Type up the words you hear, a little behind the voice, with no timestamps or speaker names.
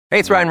Hey,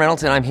 it's Ryan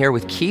Reynolds, and I'm here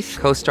with Keith,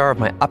 co-star of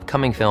my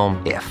upcoming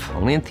film, If,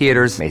 only in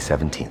theaters May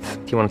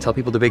 17th. Do you want to tell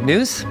people the big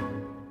news?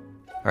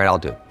 All right, I'll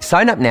do it.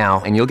 Sign up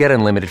now and you'll get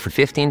unlimited for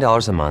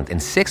 $15 a month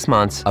and 6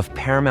 months of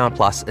Paramount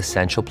Plus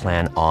Essential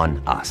Plan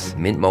on us.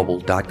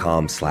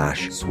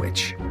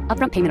 MintMobile.com/switch.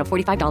 Upfront payment of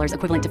 $45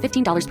 equivalent to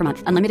 $15 per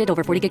month. Unlimited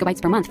over 40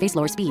 gigabytes per month. Face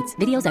lower speeds.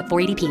 Videos at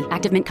 480p.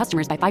 Active Mint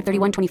customers by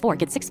 531.24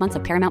 get 6 months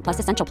of Paramount Plus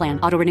Essential Plan.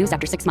 Auto renews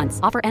after 6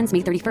 months. Offer ends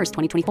May 31st,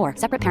 2024.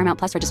 Separate Paramount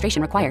Plus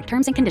registration required.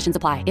 Terms and conditions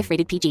apply if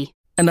rated PG.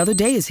 Another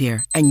day is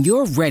here, and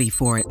you're ready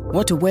for it.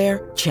 What to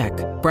wear? Check.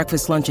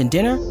 Breakfast, lunch, and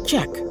dinner?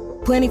 Check.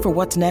 Planning for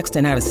what's next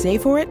and how to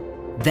save for it?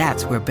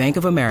 That's where Bank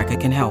of America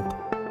can help.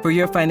 For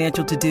your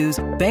financial to-dos,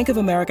 Bank of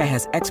America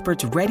has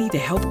experts ready to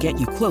help get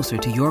you closer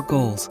to your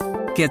goals.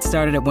 Get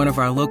started at one of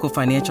our local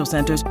financial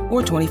centers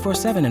or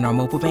 24/7 in our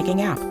mobile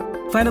banking app.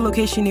 Find a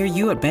location near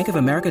you at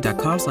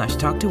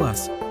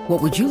bankofamerica.com/talktous.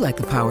 What would you like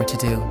the power to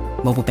do?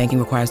 Mobile banking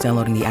requires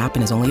downloading the app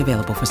and is only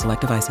available for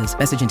select devices.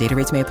 Message and data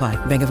rates may apply.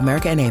 Bank of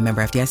America N.A.,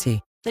 member FDIC.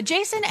 The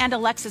Jason and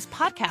Alexis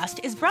podcast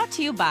is brought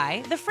to you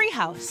by The Free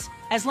House.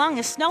 As long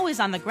as snow is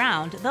on the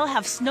ground, they'll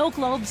have snow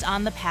globes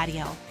on the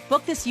patio.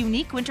 Book this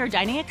unique winter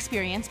dining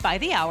experience by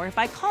the hour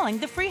by calling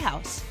The Free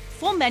House.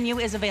 Full menu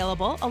is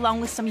available along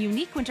with some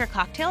unique winter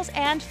cocktails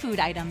and food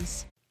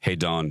items. Hey,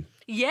 Dawn.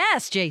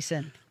 Yes,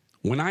 Jason.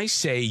 When I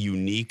say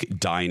unique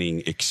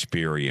dining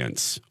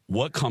experience,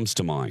 what comes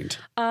to mind?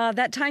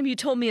 That time you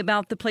told me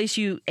about the place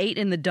you ate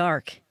in the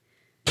dark.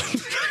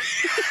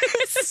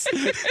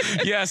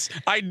 Yes,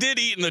 I did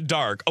eat in the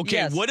dark. Okay,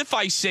 Yes. What if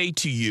I say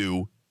to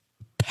you,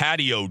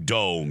 patio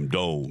dome?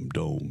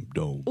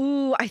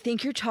 Ooh, I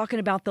think you're talking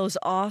about those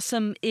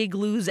awesome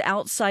igloos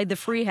outside the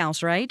Free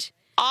House, right?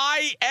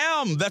 I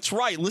am. That's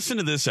right. Listen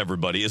to this,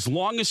 everybody. As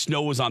long as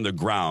snow is on the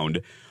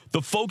ground,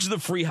 the folks of the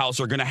Free House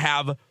are going to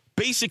have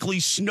basically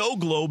snow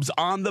globes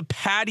on the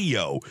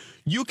patio.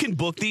 You can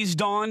book these,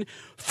 Dawn,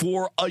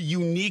 for a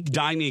unique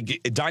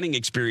dining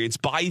experience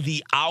by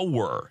the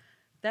hour.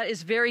 That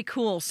is very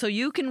cool. So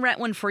you can rent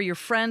one for your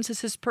friends.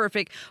 This is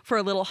perfect for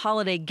a little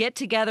holiday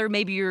get-together.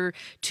 Maybe you're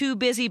too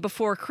busy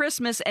before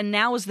Christmas, and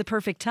now is the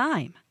perfect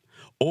time.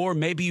 Or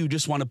maybe you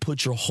just want to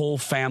put your whole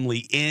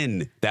family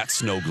in that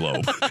snow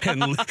globe.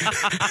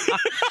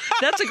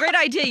 That's a great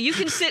idea. You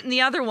can sit in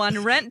the other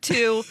one, rent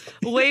two,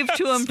 wave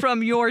to them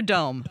from your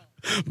dome.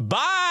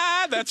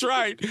 Bye! That's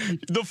right.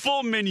 The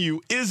full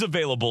menu is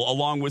available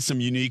along with some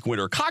unique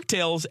winter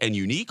cocktails and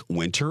unique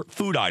winter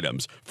food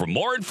items. For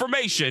more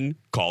information,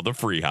 call the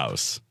Free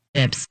House.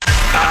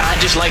 I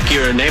just like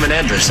your name and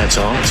address, that's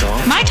all.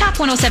 My Talk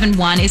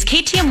 107.1 is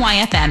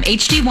KTMY FM,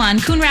 HD1,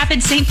 Coon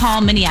Rapids, St.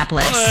 Paul,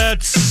 Minneapolis.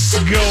 Let's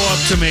go up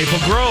to Maple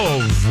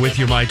Grove with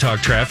your My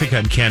Talk traffic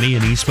on Kenny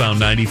and eastbound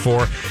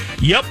 94.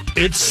 Yep,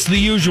 it's the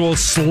usual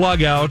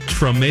slug out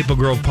from Maple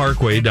Grove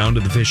Parkway down to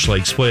the Fish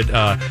Lake Split.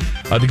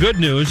 The good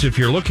news, if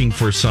you're looking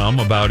for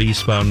some about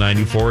eastbound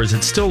 94, is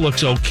it still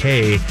looks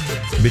okay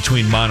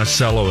between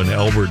Monticello and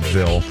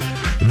Albertville.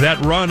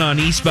 That run on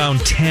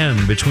eastbound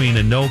 10 between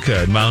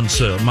Anoka and Mounds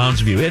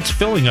View, it's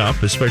filling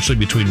up, especially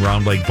between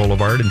Round Lake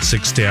Boulevard and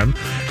 610.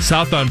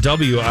 Southbound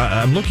W,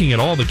 I'm looking at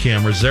all the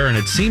cameras there, and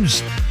it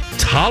seems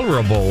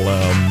tolerable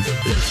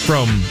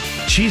from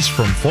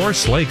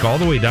Forest Lake all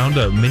the way down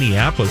to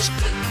Minneapolis.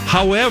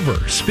 However,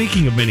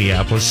 speaking of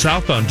Minneapolis,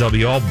 southbound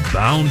W all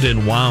bound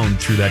and wound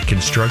through that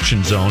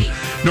construction zone.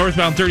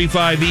 Northbound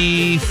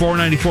 35E,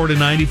 494 to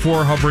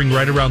 94, hovering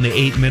right around the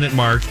 8-minute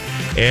mark.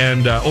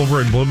 And over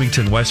in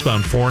Bloomington,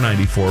 westbound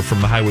 494 from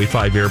the Highway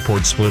 5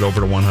 airport split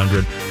over to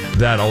 100.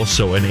 That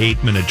also an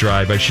 8-minute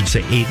drive,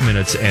 8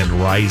 minutes and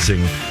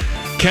rising.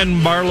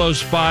 Ken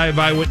Barlow's 5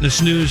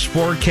 Eyewitness News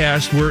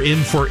forecast. We're in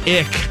for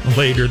ick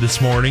later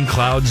this morning.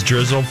 Clouds,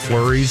 drizzle,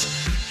 flurries,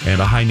 and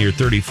a high near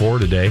 34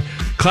 today.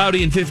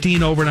 Cloudy and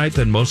 15 overnight,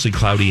 then mostly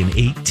cloudy and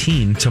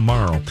 18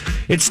 tomorrow.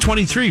 It's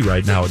 23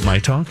 right now at My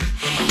Talk.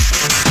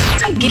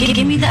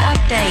 Give me the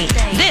update.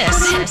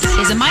 This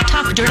is a My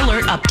Talk Dirt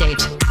Alert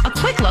update. A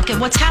quick look at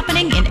what's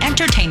happening in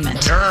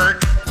entertainment. Dirt.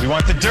 We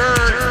want the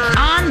dirt.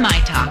 On My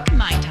Talk.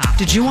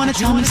 Did you want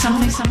to tell me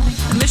something?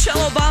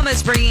 Michelle Obama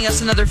is bringing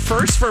us another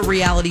first for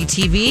reality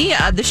TV.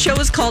 The show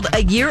is called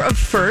A Year of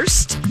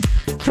Firsts,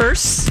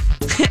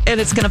 and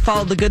it's going to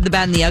follow the good, the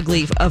bad, and the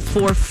ugly of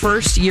 4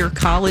 first-year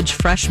college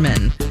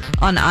freshmen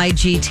on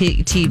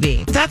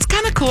IGTV. That's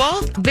kind of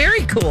cool.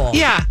 Very cool.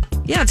 Yeah.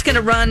 Yeah, it's going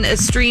to run a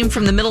stream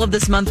from the middle of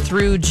this month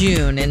through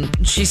June. And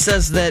she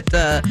says that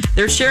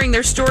they're sharing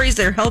their stories.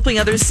 They're helping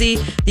others see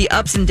the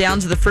ups and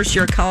downs of the first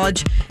year of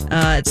college.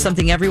 It's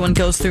something everyone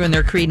goes through, and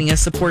they're creating a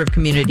supportive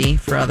community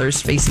for others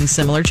facing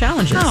similar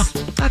challenges. Oh,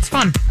 that's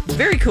fun.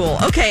 Very cool.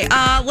 Okay,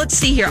 let's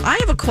see here. I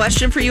have a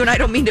question for you, and I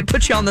don't mean to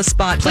put you on the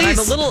spot, Please. but I'm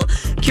a little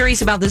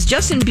curious about this.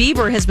 Justin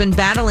Bieber has been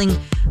battling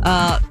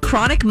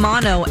chronic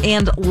mono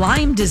and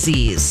Lyme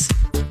disease.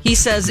 He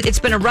says it's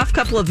been a rough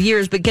couple of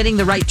years, but getting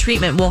the right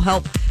treatment will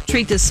help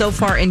treat this so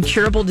far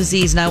incurable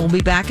disease, and I will be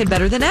back and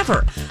better than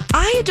ever.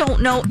 I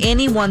don't know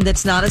anyone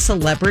that's not a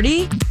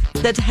celebrity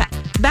that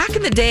back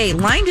in the day,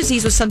 Lyme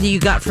disease was something you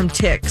got from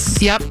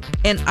ticks. Yep.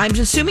 And I'm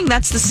assuming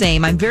that's the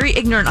same. I'm very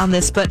ignorant on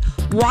this, but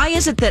why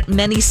is it that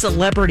many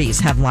celebrities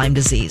have Lyme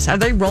disease? Are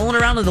they rolling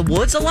around in the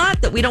woods a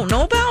lot that we don't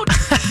know about?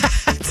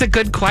 That's a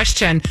good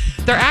question.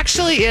 There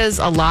actually is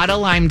a lot of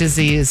Lyme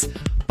disease,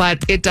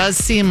 but it does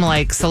seem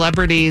like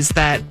celebrities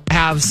that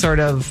have sort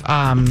of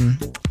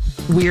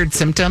weird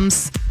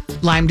symptoms,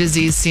 Lyme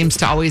disease seems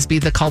to always be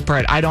the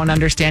culprit. I don't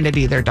understand it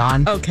either,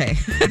 Dawn. Okay.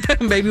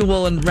 Maybe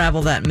we'll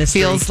unravel that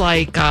mystery. Feels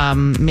like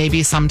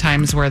maybe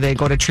sometimes where they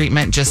go to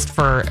treatment just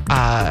for,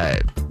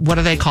 what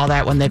do they call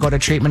that when they go to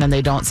treatment and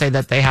they don't say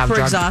that they have For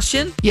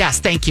exhaustion? Yes,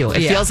 thank you.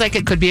 It feels like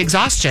it could be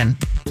exhaustion.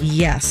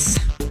 Yes.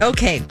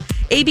 Okay.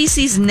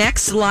 ABC's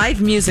next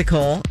live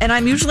musical, and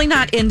I'm usually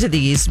not into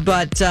these,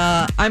 but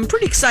I'm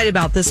pretty excited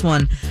about this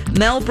one.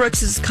 Mel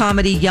Brooks'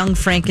 comedy Young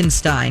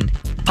Frankenstein.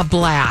 A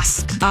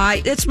blast.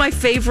 It's my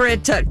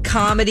favorite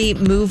comedy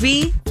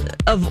movie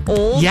of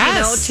old. Yes.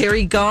 You know,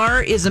 Terry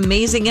Garr is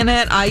amazing in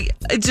it.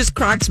 It just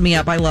cracks me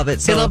up. I love it.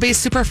 So. It'll be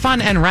super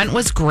fun, and Rent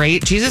was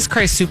great. Jesus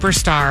Christ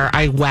Superstar,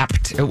 I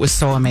wept. It was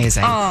so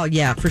amazing. Oh,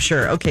 yeah, for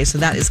sure. Okay, so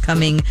that is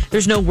coming.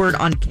 There's no word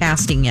on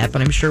casting yet,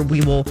 but I'm sure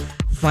we will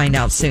find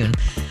out soon.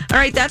 All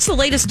right, that's the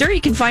latest dirt.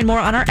 You can find more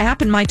on our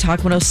app and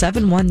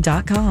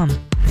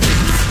mytalk1071.com.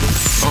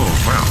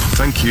 Oh, wow.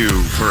 Thank you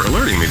for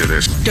alerting me to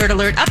this. Dirt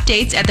Alert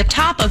updates at the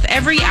top of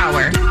every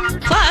hour.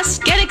 Plus,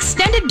 get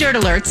extended Dirt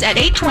Alerts at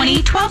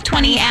 8:20,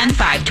 12:20, and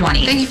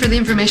 5:20. Thank you for the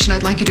information.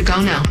 I'd like you to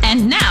go now.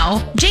 And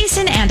now,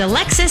 Jason and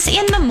Alexis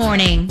in the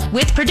morning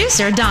with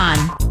producer Don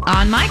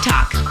on My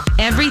Talk.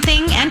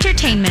 Everything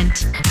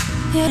entertainment.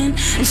 Welcome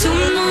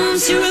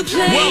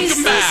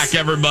back,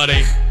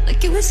 everybody.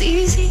 Like it was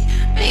easy.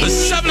 The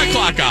 7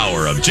 o'clock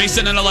hour of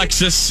Jason and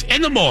Alexis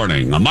in the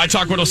morning on My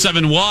Talk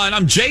 1071.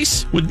 I'm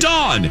Jace with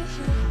Dawn,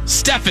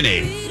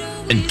 Stephanie,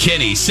 and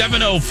Kenny.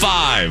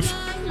 7:05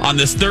 on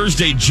this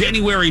Thursday,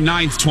 January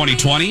 9th,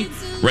 2020.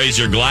 Raise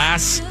your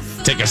glass,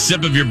 take a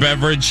sip of your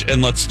beverage,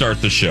 and let's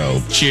start the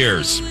show.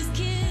 Cheers.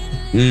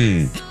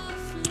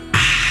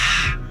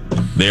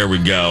 There we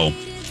go.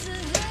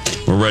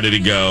 We're ready to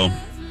go.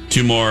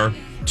 Two more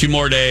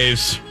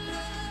days.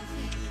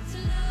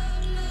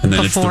 And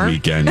then it's the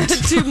weekend.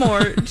 Two more.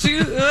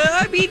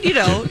 I mean,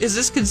 is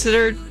this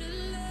considered...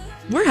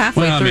 We're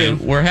halfway through. I mean,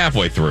 we're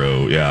halfway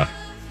through, yeah.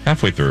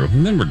 Halfway through.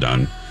 And then we're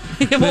done.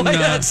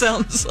 That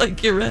sounds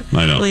like you're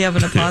really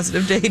having a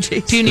positive day,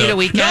 Jason. Do you need a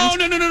weekend?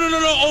 No.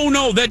 Oh,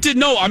 no. That did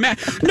no. I'm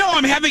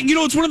having,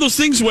 it's one of those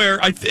things where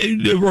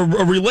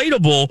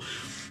relatable.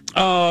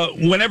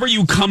 Whenever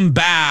you come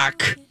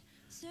back,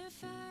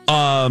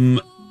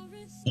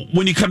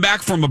 when you come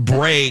back from a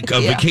break,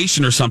 a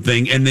vacation or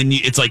something, and then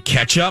it's like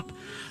catch up.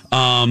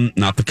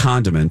 Not the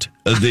condiment,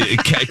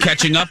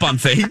 catching up on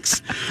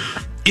things.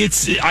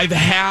 I've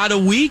had a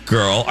week,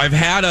 girl. I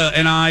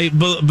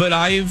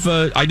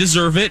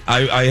deserve it.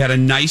 I had a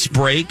nice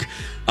break,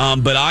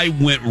 but I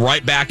went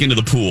right back into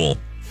the pool.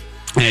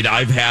 And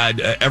I've had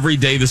every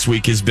day this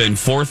week has been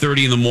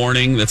 4:30 in the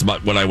morning. That's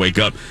about when I wake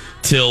up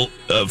till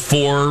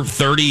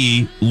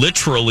 4:30,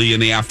 literally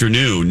in the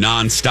afternoon,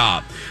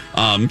 nonstop.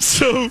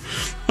 So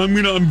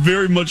I'm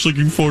very much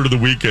looking forward to the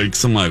weekend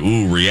because I'm like,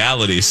 ooh,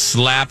 reality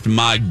slapped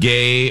my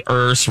gay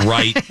arse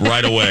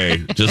right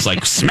away, just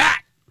like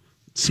smack.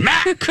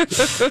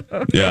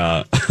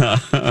 Yeah.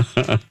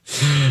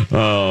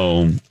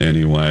 Oh,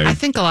 anyway. I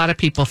think a lot of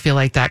people feel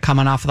like that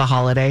coming off of the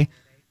holiday.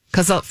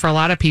 Because for a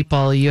lot of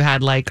people, you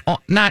had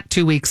not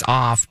 2 weeks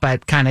off,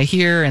 but kind of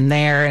here and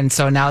there. And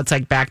so now it's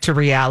like back to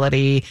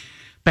reality,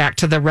 back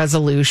to the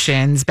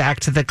resolutions,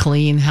 back to the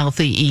clean,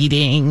 healthy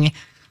eating,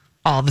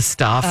 all the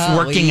stuff,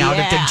 working out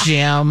at the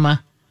gym.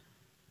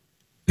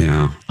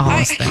 Yeah.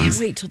 I can't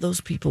wait till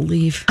those people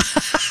leave.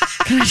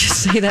 Can I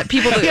just say that?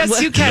 People that,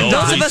 yes, you can.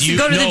 Those of us who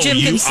go to the gym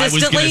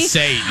consistently. I was going to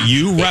say,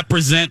 you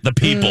represent the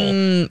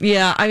people.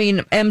 Yeah, I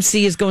mean,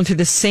 MC is going through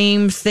the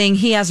same thing.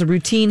 He has a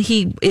routine.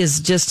 He is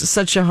just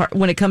such a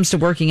when it comes to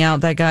working out,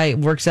 that guy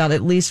works out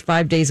at least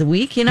 5 days a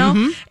week,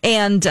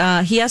 And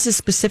he has a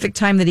specific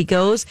time that he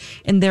goes,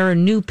 and there are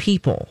new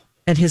people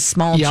at his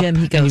small gym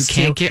he goes to.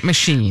 You can't get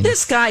machines.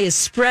 This guy is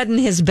spreading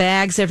his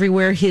bags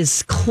everywhere,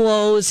 his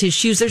clothes, his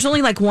shoes. There's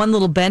only like one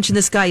little bench, and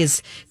this guy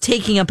is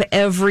taking up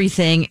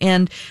everything,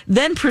 and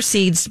then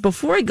proceeds,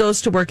 before he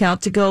goes to work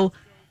out, to go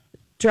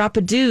drop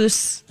a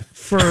deuce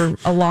for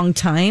a long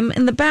time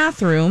in the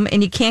bathroom,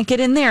 and he can't get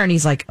in there. And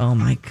he's like, oh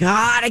my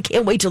God, I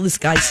can't wait till this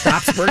guy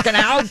stops working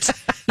out,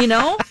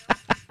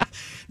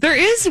 There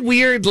is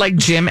weird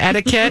gym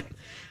etiquette.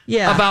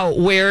 Yeah. About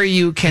where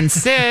you can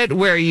sit,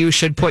 where you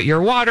should put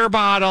your water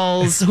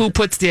bottles, who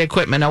puts the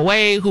equipment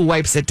away, who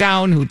wipes it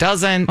down, who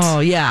doesn't. Oh,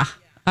 yeah.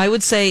 I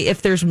would say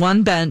if there's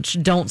one bench,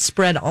 don't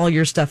spread all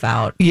your stuff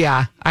out.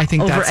 Yeah, I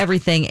think over that's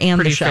everything and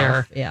pretty the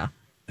shelf. fair. Yeah.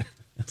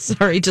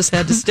 Sorry, just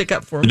had to stick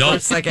up for him for a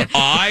second.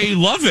 I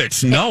love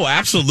it. No,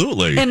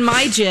 absolutely. In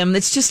my gym,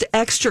 it's just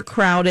extra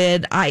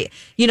crowded. I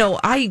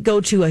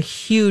go to a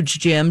huge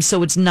gym,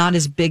 so it's not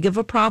as big of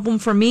a problem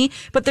for me,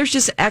 but there's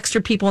just extra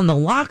people in the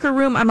locker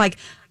room. I'm like,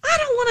 I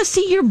don't want to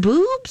see your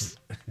boobs.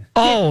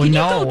 Oh, Can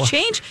no. you go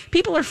change?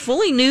 People are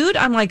fully nude.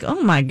 I'm like,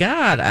 oh my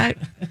God.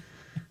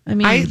 I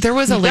mean, there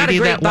was a you've got lady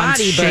great that once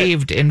body, but-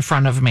 shaved in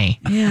front of me.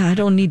 Yeah, I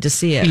don't need to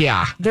see it.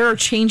 Yeah. There are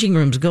changing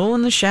rooms. Go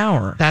in the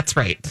shower. That's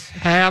right.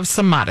 Have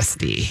some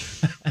modesty.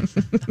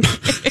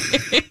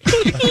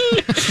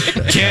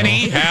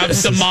 Kenny, have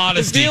some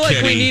modesty, I feel like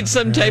Kenny. we need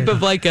some type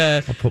of like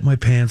a I'll put my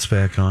pants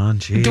back on.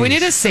 Jeez. Do we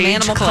need a sage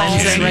animal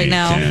cleansing? cleansing right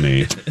now.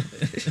 Kenny.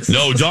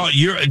 No, Dawn,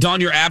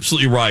 you're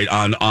absolutely right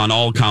on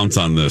all counts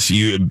on this.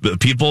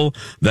 People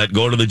that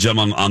go to the gym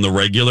on the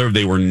regular,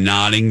 they were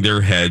nodding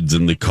their heads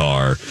in the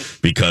car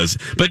because,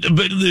 but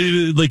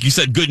like you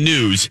said, good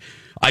news.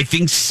 I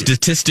think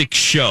statistics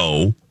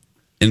show,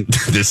 and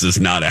this is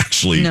not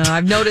actually. No,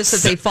 I've noticed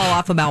that they fall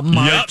off about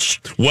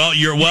March. Yep.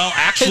 Well,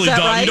 actually, Is that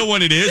Dawn, right? you know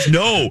what it is?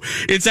 No,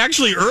 it's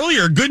actually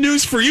earlier. Good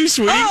news for you,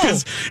 sweetie,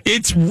 because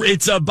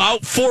it's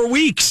about 4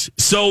 weeks.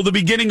 So the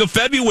beginning of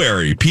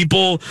February,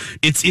 people,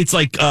 it's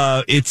like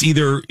it's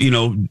either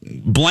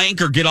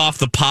blank or get off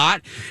the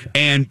pot,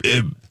 and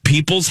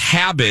people's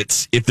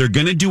habits. If they're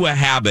going to do a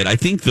habit, I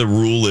think the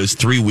rule is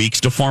 3 weeks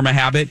to form a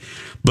habit.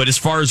 But as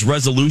far as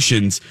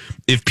resolutions,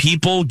 if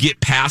people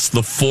get past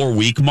the 4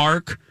 week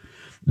mark,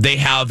 they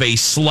have a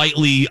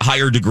slightly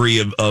higher degree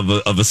of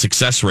a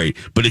success rate,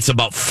 but it's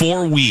about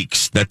 4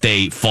 weeks that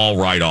they fall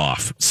right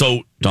off.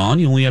 So, Dawn,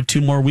 you only have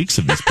 2 more weeks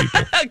of this,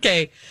 people.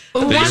 Okay.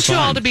 We Then want you're you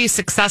all fine. to be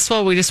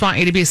successful. We just want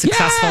you to be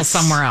successful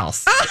somewhere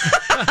else.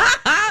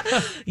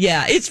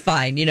 Yeah, it's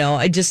fine. You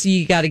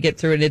got to get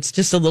through it. It's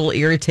just a little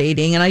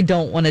irritating, and I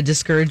don't want to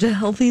discourage a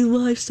healthy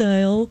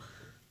lifestyle.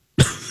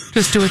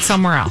 Just do it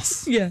somewhere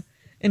else. Yeah.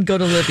 And go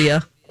to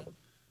Livia.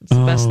 It's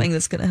the best thing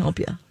that's going to help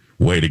you.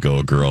 Way to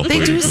go, girl.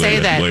 They do say way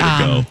to that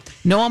go.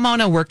 no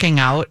amount of working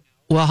out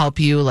will help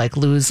you like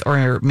lose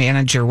or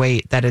manage your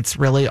weight. That it's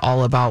really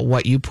all about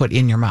what you put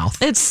in your mouth.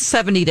 It's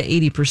 70 to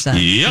 80%.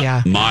 Yep.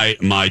 Yeah.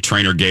 My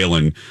trainer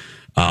Galen,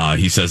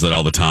 he says that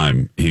all the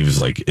time. He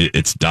was like,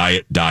 it's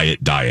diet,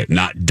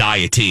 not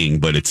dieting,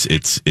 but it's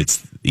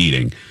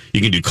eating.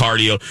 You can do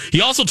cardio.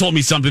 He also told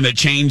me something that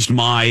changed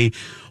my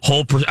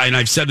whole. And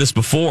I've said this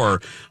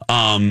before.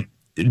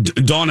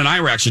 Dawn and I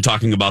were actually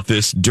talking about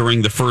this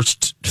during the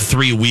first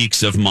 3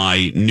 weeks of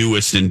my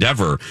newest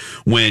endeavor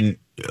when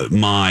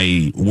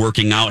my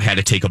working out had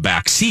to take a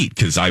back seat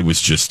because I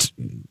was just,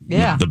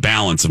 the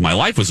balance of my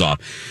life was off.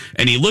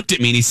 And he looked at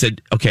me and he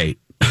said, okay,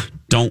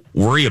 don't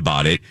worry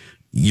about it.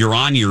 You're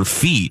on your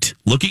feet.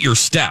 Look at your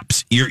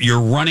steps. You're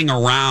running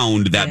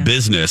around that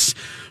business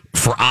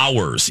for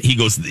hours. He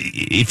goes,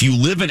 if you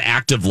live an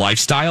active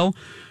lifestyle,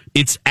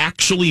 it's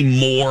actually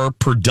more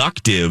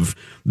productive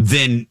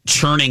than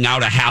churning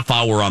out a half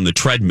hour on the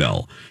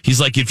treadmill. He's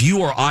like, if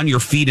you are on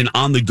your feet and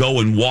on the go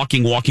and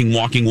walking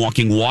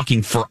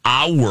for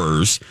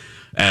hours,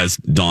 as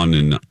Dawn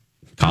and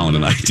Colin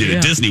and I did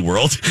at Disney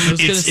World. I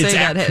was going to say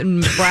that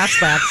hitting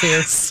flashbacks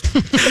here.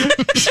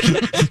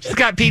 It's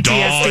got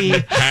PTSD.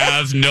 Dawn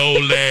has no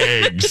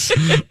legs.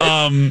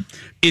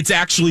 It's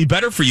actually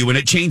better for you, and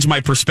it changed my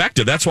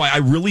perspective. That's why I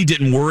really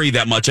didn't worry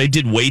that much. I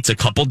did weights a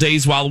couple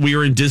days while we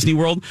were in Disney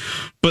World,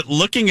 but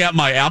looking at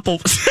my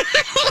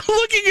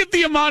looking at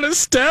the amount of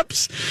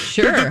steps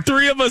that the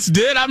three of us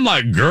did, I'm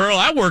like, girl,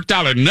 I worked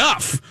out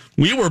enough.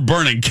 We were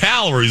burning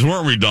calories,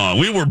 weren't we, Dawn?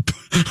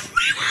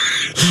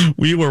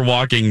 We were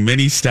walking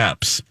many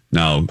steps.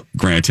 Now,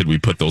 granted, we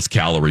put those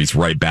calories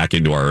right back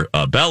into our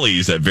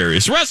bellies at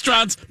various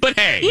restaurants, but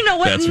hey. You know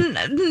what?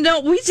 No,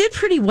 we did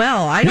pretty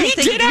well.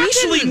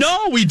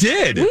 We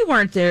did. We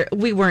weren't there.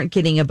 We weren't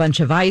getting a bunch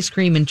of ice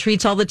cream and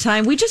treats all the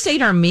time. We just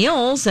ate our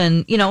meals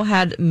and,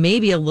 had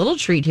maybe a little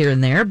treat here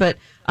and there. But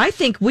I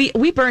think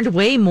we burned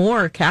way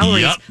more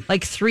calories,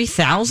 like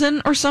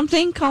 3,000 or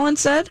something, Colin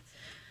said.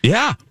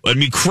 Yeah. I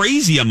mean,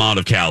 crazy amount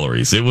of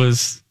calories.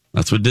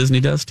 That's what Disney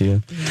does to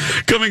you.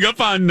 Yeah. Coming up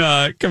on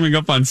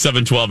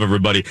 712,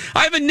 everybody.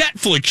 I have a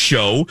Netflix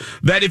show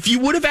that if you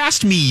would have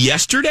asked me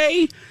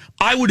yesterday,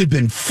 I would have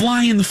been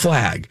flying the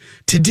flag.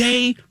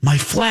 Today, my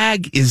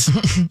flag is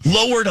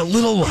lowered a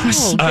little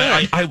less.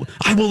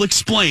 I will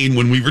explain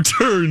when we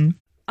return.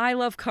 I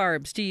love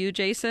carbs. Do you,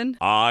 Jason?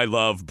 I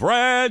love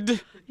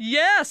bread.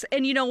 Yes.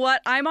 And you know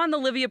what? I'm on the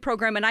Livia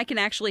program and I can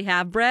actually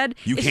have bread.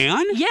 You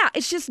can? Yeah.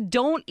 It's just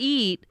don't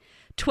eat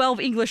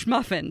 12 English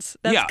muffins.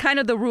 That's kind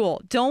of the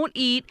rule. Don't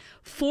eat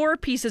 4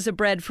 pieces of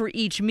bread for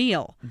each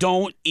meal.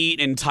 Don't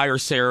eat an entire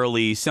Sara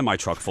Lee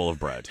semi-truck full of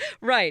bread.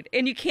 Right.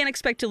 And you can't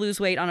expect to lose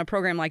weight on a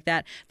program like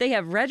that. They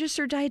have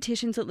registered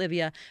dietitians at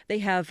Livia. They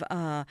have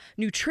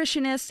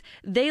nutritionists.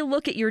 They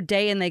look at your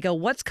day and they go,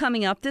 what's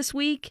coming up this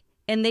week?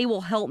 And they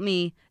will help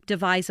me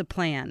devise a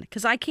plan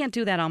because I can't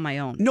do that on my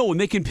own. No, and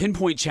they can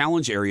pinpoint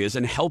challenge areas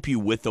and help you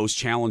with those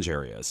challenge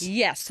areas.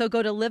 Yes. So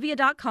go to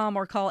Livia.com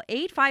or call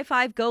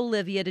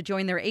 855-GO-LIVIA to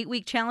join their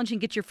 8-week challenge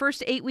and get your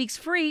first 8 weeks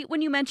free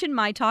when you mention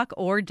My Talk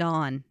or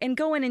Dawn. And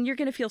go in and you're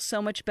going to feel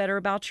so much better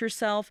about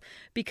yourself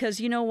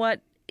because you know what?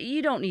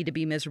 You don't need to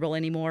be miserable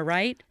anymore,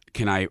 right?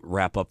 Can I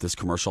wrap up this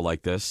commercial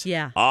like this?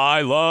 Yeah.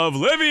 I love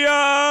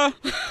Livia!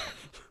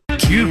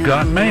 You've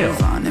got mail.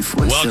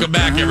 Welcome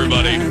back,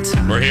 everybody.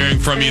 We're hearing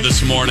from you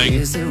this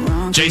morning.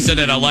 Jason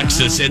and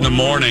Alexis in the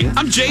morning.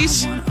 I'm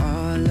Jace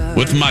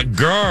with my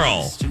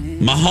girl,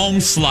 my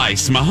home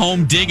slice, my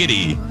home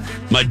diggity,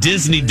 my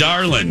Disney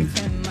darling,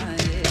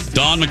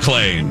 Dawn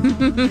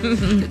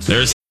McClain.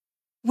 There's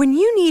When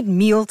you need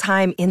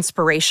mealtime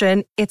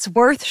inspiration, it's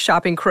worth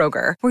shopping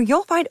Kroger, where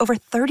you'll find over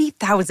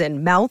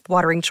 30,000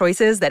 mouth-watering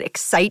choices that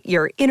excite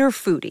your inner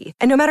foodie.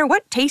 And no matter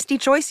what tasty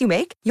choice you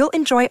make, you'll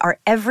enjoy our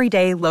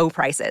everyday low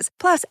prices,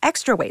 plus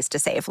extra ways to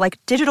save, like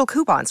digital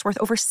coupons worth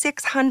over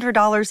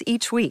 $600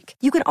 each week.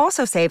 You can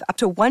also save up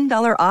to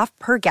 $1 off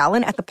per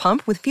gallon at the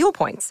pump with fuel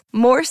points.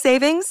 More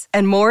savings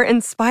and more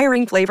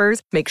inspiring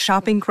flavors make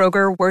shopping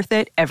Kroger worth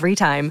it every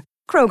time.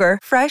 Kroger,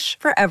 fresh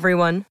for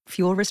everyone.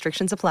 Fuel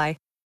restrictions apply.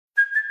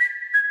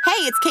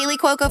 Hey, it's Kaylee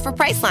Cuoco for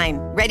Priceline.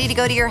 Ready to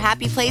go to your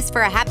happy place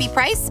for a happy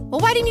price? Well,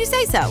 why didn't you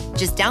say so?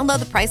 Just download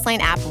the Priceline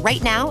app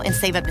right now and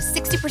save up to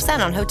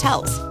 60% on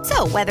hotels.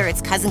 So whether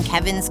it's Cousin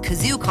Kevin's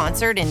Kazoo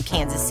Concert in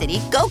Kansas City,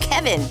 go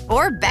Kevin,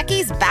 or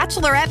Becky's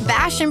Bachelorette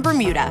Bash in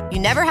Bermuda, you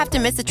never have to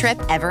miss a trip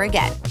ever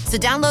again. So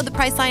download the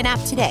Priceline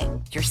app today.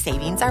 Your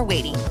savings are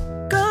waiting.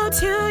 Go to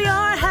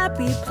your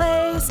happy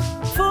place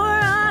for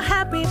a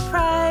happy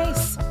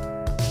price.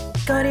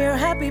 Go to your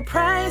happy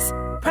price,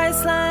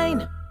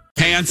 Priceline.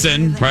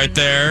 Hanson right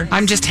there.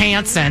 I'm just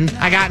Hanson.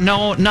 I got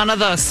none of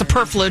the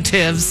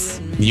superlatives.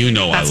 You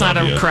know that's I love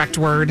not a you. correct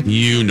word.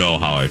 You know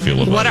how I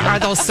feel about What you. are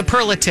those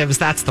superlatives?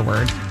 That's the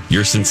word.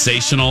 You're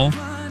sensational.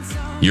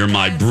 You're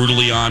my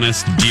brutally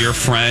honest dear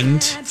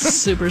friend.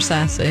 Super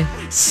sassy.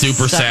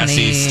 Super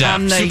sassy Steph.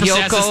 I'm the Super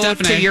sassy Yoko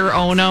Stephanie. to your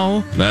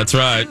Ono. That's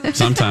right.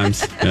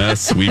 Sometimes.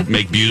 Yes, we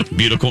make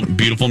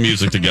beautiful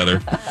music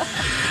together.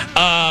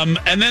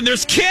 And then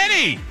there's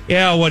Kenny.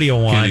 Yeah, what do you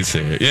want? Kenny's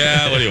here.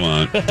 Yeah, what do you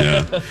want?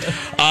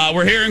 Yeah.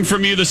 We're hearing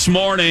from you this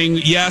morning.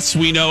 Yes,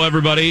 we know,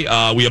 everybody.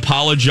 We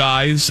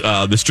apologize.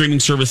 The streaming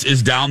service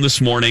is down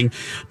this morning.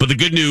 But the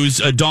good news,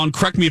 Dawn,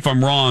 correct me if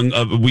I'm wrong.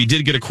 We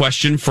did get a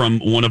question from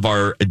one of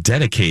our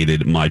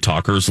dedicated My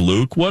Talkers,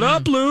 Luke. What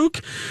up,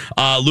 Luke?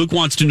 Luke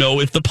wants to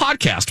know if the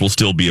podcast will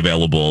still be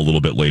available a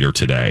little bit later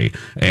today.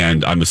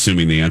 And I'm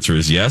assuming the answer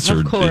is yes.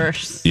 Of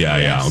course.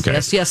 Yeah, okay.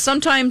 Yes.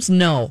 Sometimes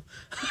no.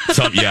 That's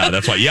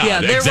why.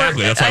 Yeah,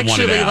 exactly. That's why I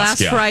wanted to ask.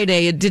 Last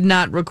Friday, it did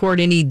not record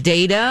any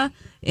data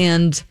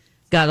and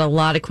got a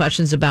lot of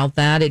questions about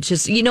that. It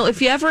just,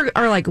 if you ever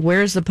are like,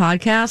 where's the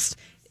podcast?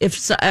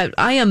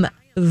 I am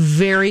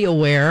very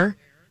aware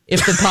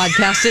if the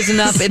podcast isn't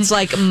up. It's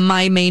like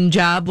my main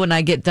job when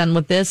I get done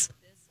with this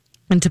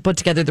and to put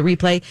together the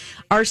replay.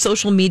 Our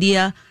social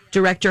media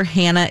director,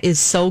 Hannah, is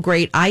so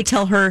great. I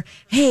tell her,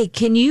 hey,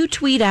 can you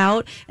tweet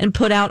out and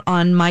put out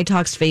on My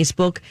Talk's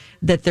Facebook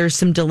that there's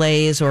some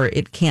delays or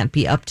it can't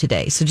be up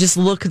today. So just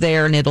look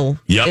there and it'll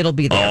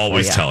be there. I'll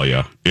always tell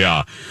you.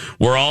 Yeah.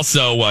 We're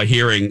also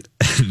hearing,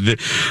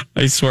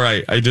 I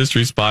swear I just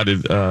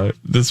responded,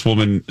 this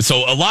woman.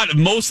 So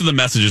most of the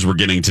messages we're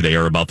getting today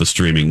are about the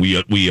streaming.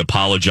 We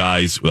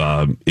apologize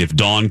if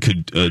Dawn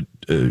could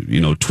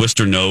twist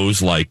her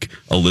nose like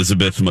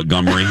Elizabeth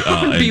Montgomery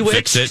and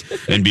fix it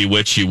and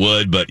bewitch she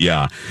would, but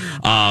yeah.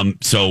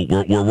 So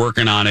we're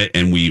working on it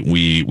and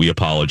we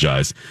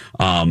apologize.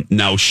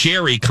 Now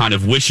Sherry kind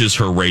of wishes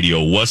her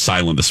radio was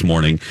silent this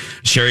morning.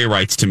 Sherry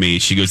writes to me,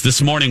 she goes,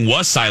 this morning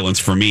was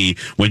silence for me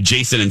when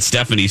Jason and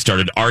Stephanie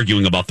started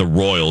arguing about the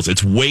Royals.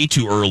 It's way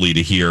too early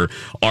to hear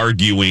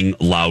arguing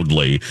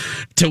loudly.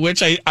 To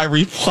which I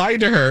replied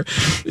to her,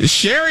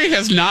 Sherry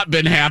has not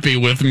been happy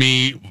with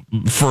me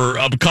for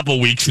a couple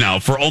weeks now,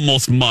 for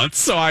almost months.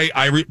 So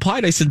I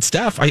replied, I said,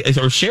 Steph,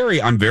 or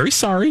Sherry, I'm very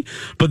sorry,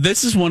 but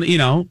this is one,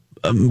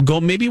 go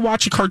maybe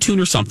watch a cartoon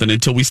or something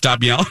until we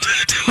stop yelling.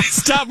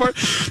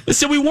 I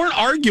said, we weren't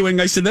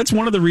arguing. I said, that's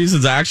one of the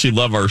reasons I actually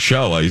love our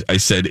show. I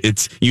said,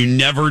 you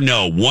never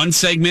know. One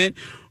segment,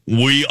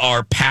 we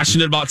are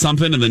passionate about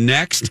something, and the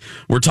next,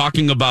 we're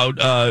talking about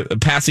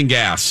passing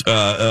gas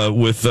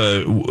with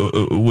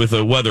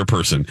a weather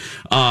person.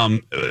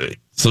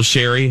 So,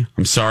 Sherry,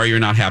 I'm sorry you're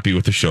not happy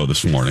with the show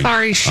this morning.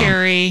 Sorry,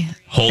 Sherry.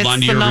 Hold on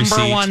to your receipt. It's the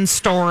number one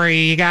story.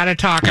 You got to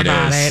talk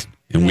about it.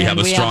 And we have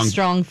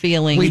strong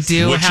feelings. We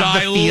do, which have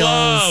the feels.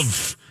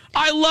 Love.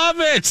 I love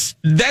it.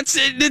 That's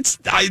it.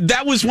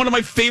 That was one of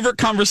my favorite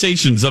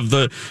conversations of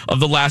the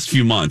last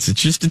few months.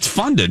 It's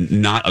fun to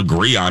not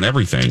agree on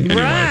everything.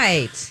 Anyway.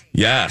 Right.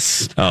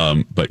 Yes.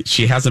 But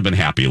she hasn't been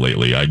happy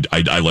lately.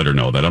 I let her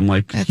know that. I'm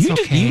like, that's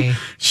okay.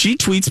 She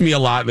tweets me a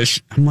lot.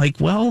 I'm like,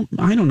 well,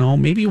 I don't know.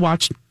 Maybe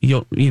watch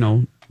a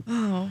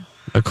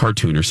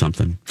cartoon or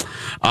something.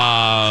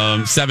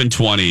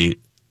 7:20.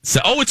 So,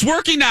 it's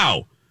working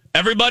now.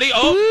 Everybody.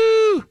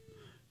 Woo!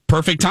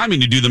 Perfect timing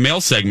to do the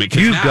mail segment.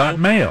 You've got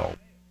mail.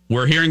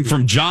 We're hearing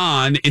from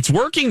John. It's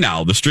working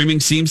now. The streaming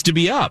seems to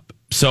be up.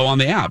 So on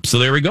the app. So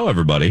there we go,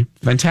 everybody.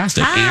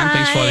 Fantastic. Hi. And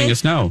thanks for letting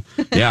us know.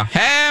 Yeah.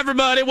 Hey,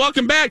 everybody.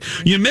 Welcome back.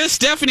 You missed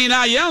Stephanie and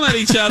I yelling at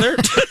each other.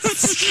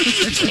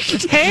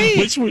 Hey,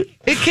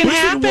 it can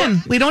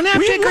happen. We don't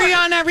have to agree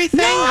on everything.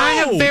 No.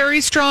 I have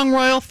very strong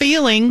royal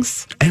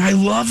feelings. And I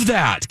love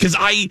that because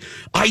I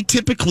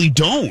typically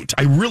don't.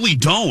 I really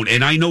don't.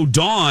 And I know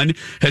Dawn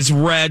has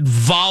read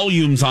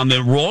volumes on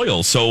the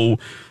royal. So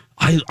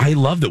I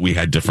love that we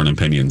had different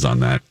opinions on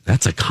that.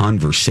 That's a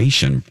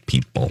conversation,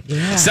 people.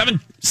 Yeah.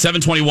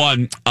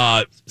 721.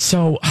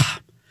 So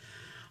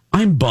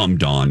I'm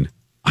bummed on.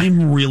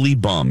 I'm really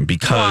bummed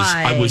because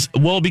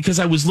because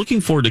I was looking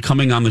forward to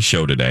coming on the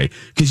show today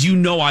because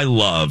I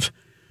love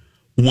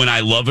when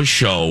I love a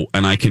show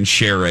and I can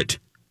share it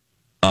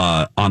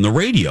on the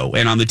radio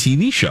and on the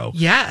TV show.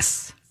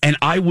 Yes. And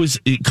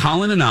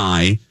Colin and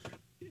I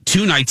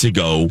 2 nights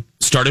ago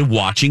started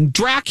watching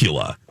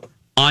Dracula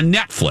on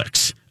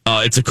Netflix.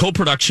 It's a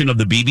co-production of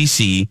the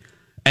BBC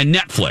and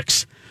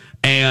Netflix.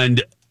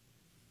 And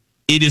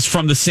it is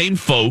from the same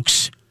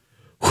folks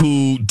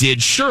who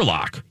did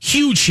Sherlock.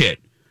 Huge hit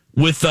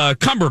with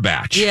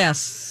Cumberbatch.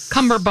 Yes.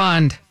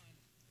 Cumberbund.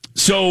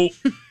 So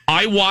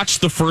I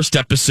watched the first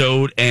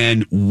episode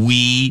and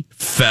we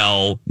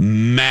fell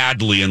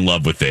madly in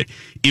love with it.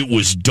 It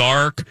was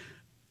dark.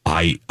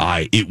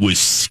 It was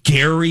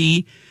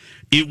scary.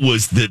 It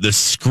was the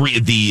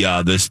screen,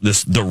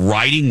 the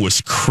writing was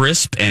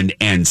crisp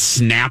and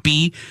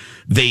snappy.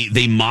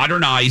 They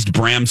modernized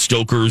Bram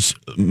Stoker's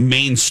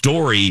main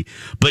story,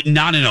 but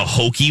not in a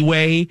hokey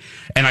way.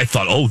 And I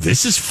thought, oh,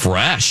 this is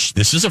fresh.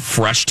 This is a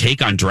fresh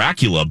take on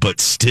Dracula,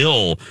 but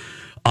still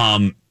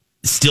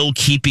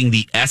keeping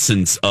the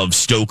essence of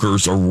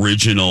Stoker's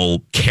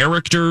original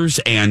characters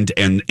and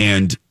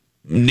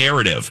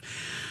narrative.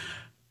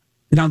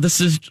 Now,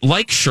 this is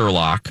like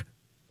Sherlock.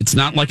 It's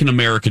not like an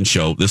American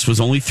show. This was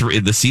only 3.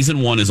 The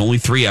season 1 is only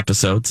 3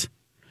 episodes,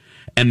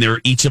 and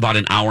they're each about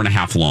an hour and a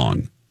half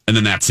long. And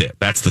then that's it.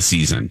 That's the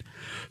season.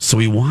 So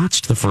we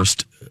watched the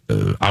first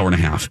hour and a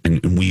half,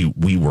 and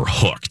we were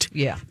hooked.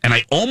 Yeah. And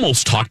I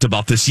almost talked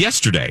about this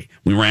yesterday.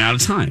 We ran out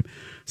of time.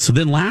 So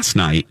then last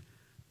night,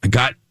 I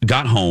got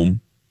home.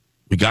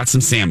 We got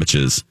some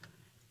sandwiches,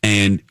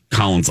 and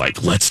Colin's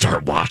like, let's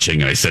start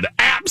watching. And I said,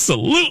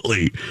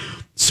 absolutely.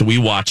 So we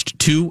watched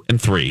 2 and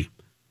 3.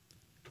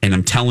 And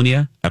I'm telling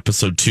you,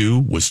 episode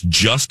 2 was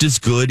just as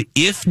good,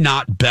 if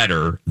not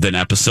better, than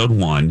episode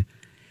 1.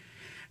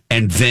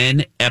 And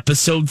then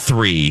episode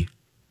 3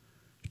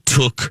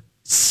 took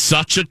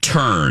such a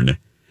turn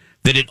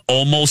that it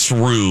almost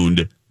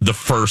ruined the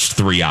first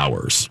 3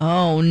 hours.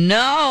 Oh,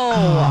 no.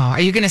 Oh,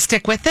 are you going to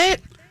stick with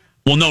it?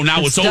 Well, no,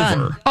 now it's done.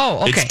 over.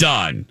 Oh, okay. It's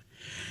done.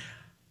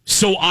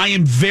 So I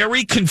am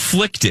very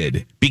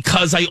conflicted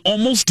because I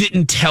almost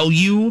didn't tell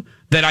you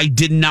that I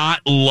did not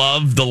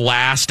love the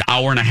last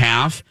hour and a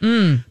half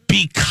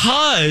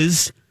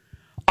because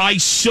I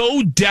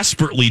so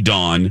desperately,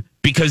 Dawn,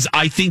 because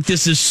I think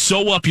this is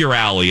so up your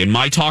alley, and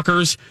my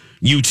talkers,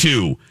 you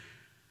too.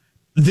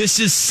 This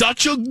is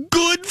such a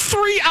good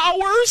 3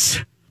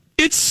 hours.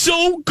 It's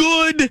so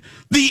good.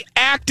 The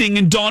acting,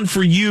 and Dawn,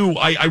 for you,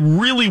 I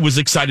really was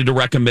excited to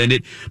recommend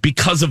it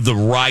because of the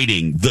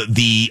writing,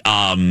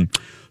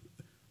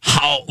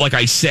 how, like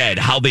I said,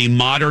 how they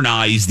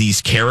modernize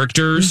these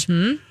characters,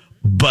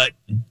 but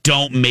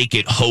don't make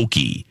it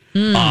hokey.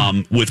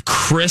 With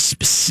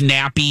crisp,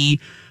 snappy,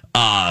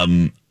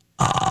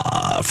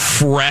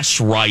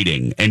 fresh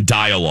writing and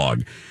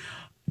dialogue.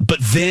 But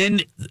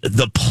then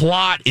the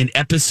plot in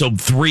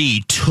episode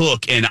 3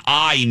 took, and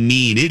I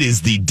mean, it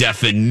is the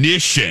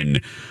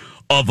definition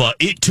of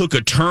it took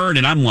a turn,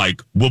 and I'm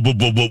like, what?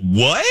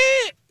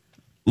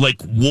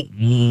 Like,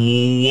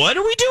 what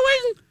are we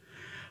doing?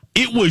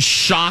 It was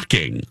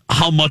shocking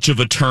how much of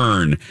a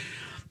turn.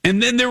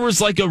 And then there was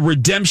like a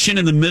redemption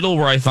in the middle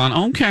where I thought,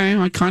 okay,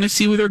 I kind of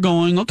see where they're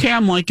going. Okay,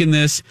 I'm liking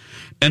this.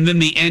 And then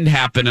the end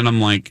happened, and I'm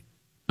like,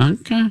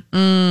 okay.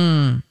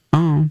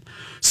 Oh.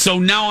 So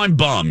now I'm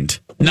bummed.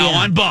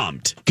 I'm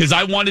bummed because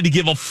I wanted to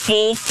give a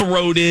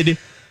full-throated,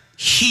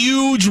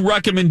 huge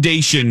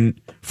recommendation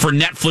for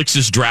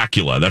Netflix's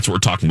Dracula. That's what we're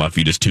talking about if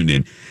you just tuned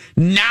in.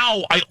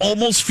 Now I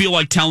almost feel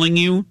like telling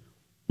you,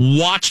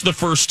 watch the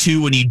first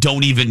 2 and you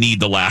don't even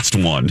need the last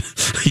one.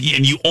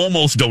 And you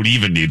almost don't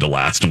even need the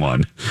last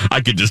one.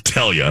 I could just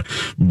tell you.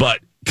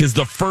 But because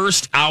the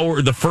first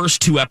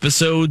 2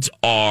 episodes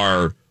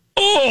are,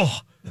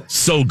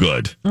 so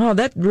good. Oh,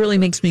 that really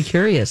makes me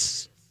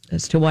curious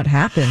as to what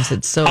happens.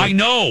 It's so I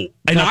know.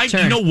 And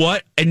you know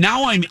what? And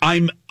now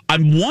I'm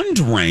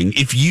wondering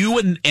if you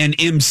and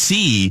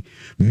MC,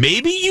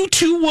 maybe you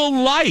two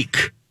will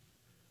like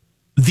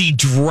the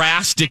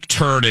drastic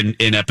turn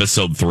in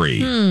episode 3.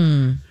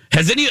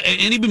 Has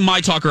any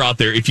My Talker out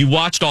there, if you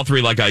watched all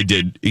 3 like I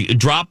did,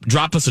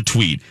 drop us a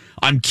tweet.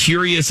 I'm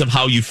curious of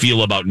how you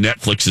feel about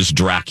Netflix's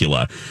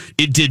Dracula.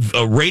 It did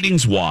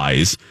ratings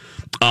wise.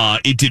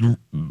 It did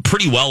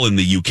pretty well in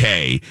the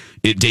UK.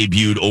 It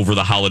debuted over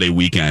the holiday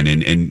weekend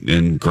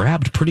and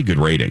grabbed pretty good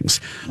ratings.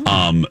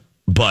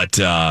 But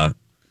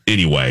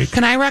anyway,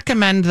 can I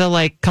recommend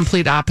the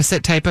complete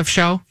opposite type of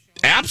show?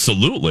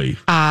 Absolutely.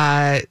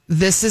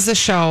 This is a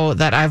show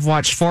that I've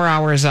watched 4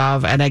 hours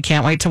of, and I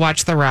can't wait to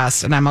watch the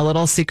rest. And I'm a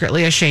little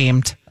secretly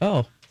ashamed.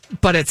 Oh.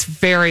 But it's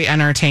very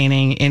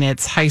entertaining in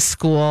its high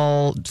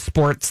school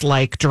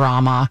sports-like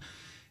drama.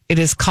 It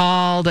is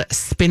called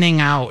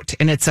Spinning Out,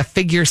 and it's a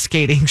figure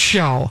skating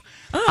show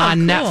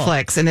on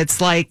Netflix. And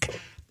it's like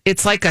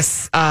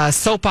a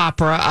soap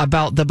opera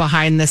about the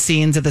behind the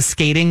scenes of the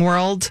skating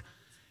world.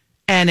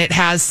 And it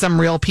has some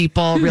real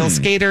people, real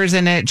skaters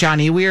in it.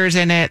 Johnny Weir's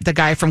in it. The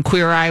guy from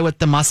Queer Eye with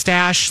the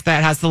mustache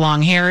that has the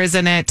long hair is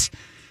in it.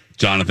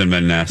 Jonathan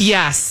Van Ness.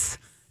 Yes.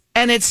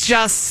 And it's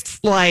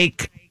just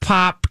like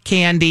pop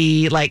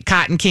candy, like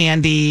cotton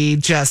candy,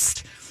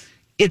 just...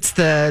 It's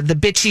the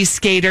bitchy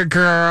skater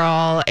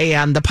girl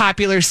and the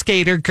popular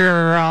skater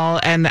girl.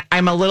 And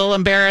I'm a little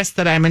embarrassed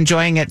that I'm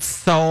enjoying it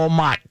so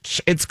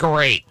much. It's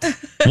great.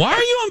 Why are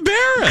you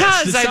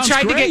embarrassed? Because I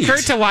tried to get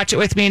Kurt to watch it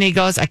with me, and he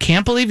goes, I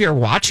can't believe you're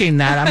watching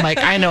that. I'm like,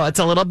 I know, it's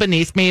a little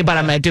beneath me, but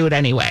I'm going to do it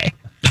anyway.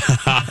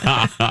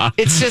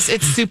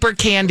 It's super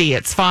candy.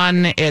 It's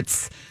fun.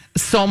 It's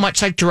so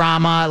much like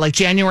drama. Like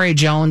January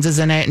Jones is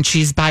in it, and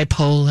she's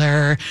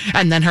bipolar.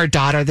 And then her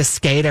daughter, the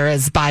skater,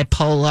 is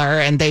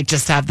bipolar, and they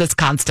just have this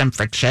constant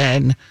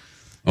friction.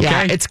 Okay.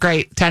 Yeah, it's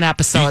great. 10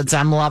 episodes.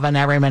 I'm loving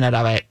every minute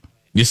of it.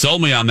 You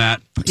sold me on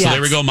that. So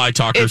there we go, My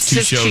Talkers. It's 2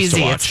 just shows cheesy.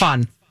 to watch. It's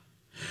fun.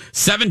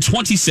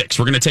 7:26.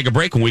 We're going to take a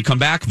break. When we come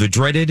back, the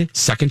dreaded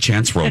Second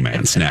Chance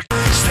Romance next.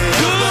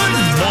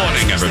 Good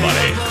morning,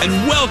 everybody,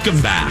 and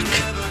welcome back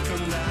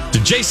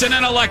to Jason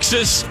and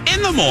Alexis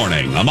in the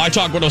morning on My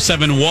Talk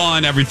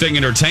 107.1, Everything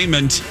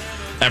Entertainment,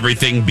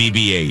 Everything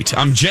BB8.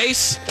 I'm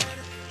Jace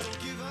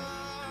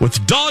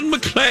with Dawn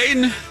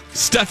McClain,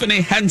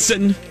 Stephanie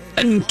Henson,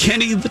 and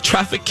Kenny the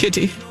Traffic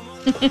Kitty.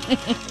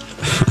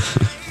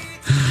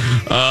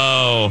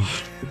 Oh,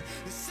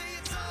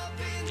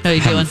 how you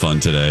having doing? Fun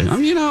today.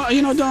 You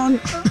know, Dawn.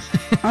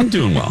 I'm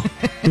doing well.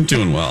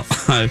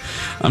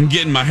 I'm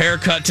getting my hair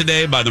cut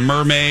today by the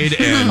mermaid,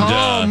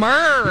 and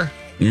Myrrh.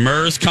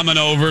 Myrrh's coming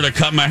over to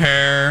cut my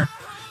hair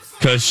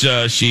because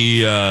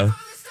she hurt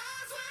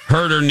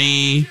her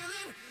knee.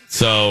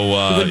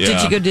 So,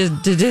 Did you go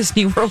to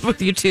Disney World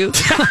with you too?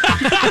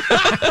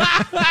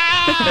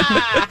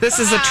 This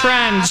is a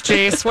trend,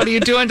 Jace. What are you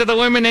doing to the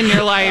women in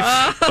your life?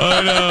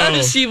 I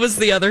know. She was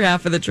the other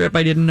half of the trip.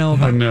 I didn't know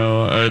about. I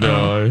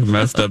know. I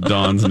messed up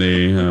Dawn's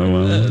knee. Oh,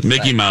 well.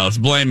 Mickey Mouse.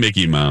 Blame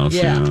Mickey Mouse.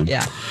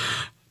 Yeah.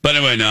 But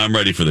anyway, now I'm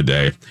ready for the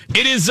day.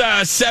 It is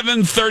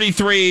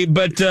 7:33,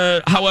 but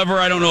however,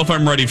 I don't know if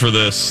I'm ready for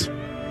this.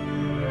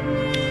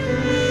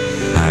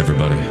 Hi,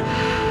 everybody.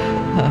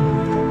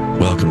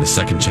 Welcome to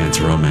Second Chance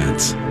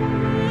Romance,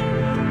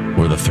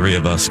 where the three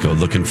of us go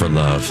looking for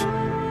love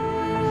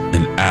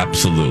in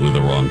absolutely the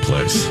wrong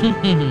place.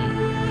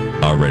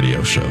 Our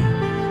radio show.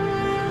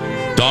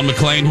 Dawn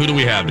McClain, who do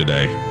we have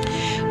today?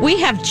 We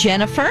have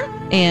Jennifer,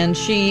 and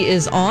she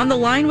is on the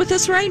line with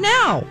us right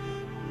now.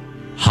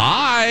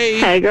 Hi.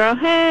 Hey, girl.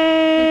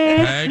 Hey.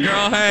 Hey,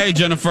 girl. Hey,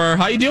 Jennifer.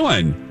 How you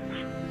doing?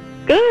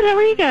 Good. How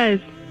are you guys?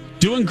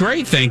 Doing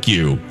great, thank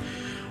you.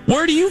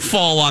 Where do you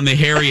fall on the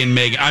Harry and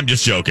Meghan? I'm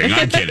just joking.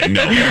 I'm kidding.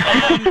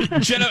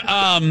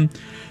 No.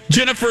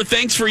 Jennifer,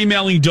 thanks for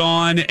emailing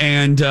Dawn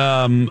and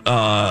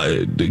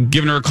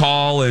giving her a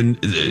call. And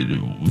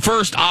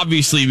first,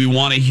 obviously, we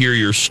want to hear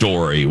your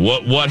story.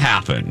 What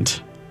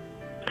happened?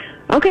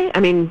 Okay. I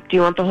mean, do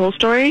you want the whole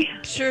story?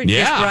 Sure.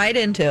 Just right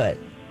into it.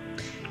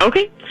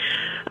 Okay.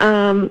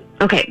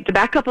 Okay, to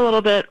back up a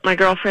little bit, my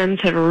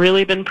girlfriends have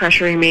really been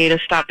pressuring me to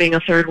stop being a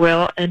third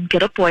wheel and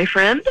get a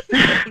boyfriend.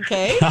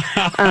 Okay.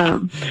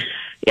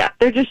 Yeah,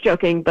 they're just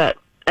joking, but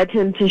I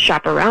tend to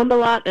shop around a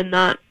lot and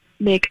not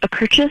make a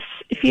purchase,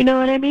 if you know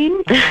what I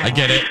mean. I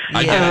get it.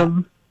 I get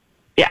it.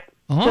 Yeah.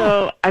 Oh.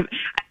 So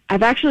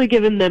I've actually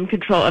given them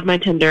control of my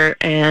Tinder,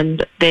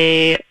 and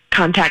they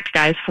contact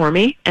guys for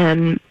me,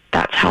 and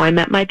that's how I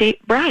met my date,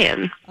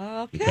 Brian.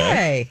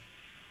 Okay.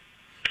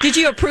 Did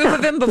you approve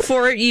of him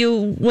before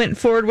you went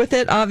forward with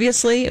it?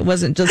 Obviously, it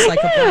wasn't just like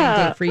a blind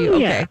date for you.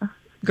 Okay,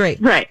 great.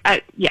 Right.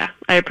 I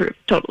approve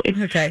totally.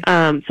 Okay.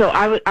 So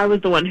I was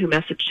the one who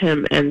messaged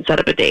him and set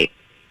up a date.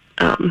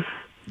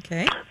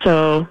 Okay.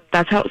 So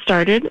that's how it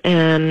started,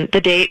 and the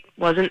date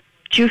wasn't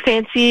too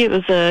fancy. It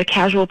was a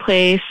casual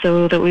place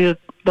so that we would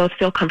both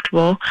feel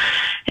comfortable.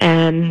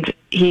 And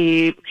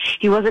he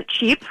wasn't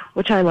cheap,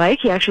 which I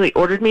like. He actually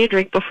ordered me a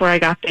drink before I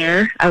got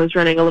there. I was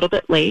running a little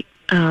bit late.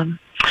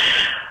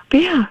 But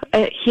yeah,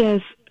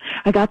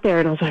 I got there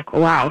and I was like,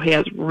 wow, he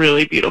has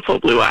really beautiful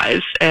blue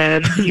eyes.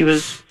 And he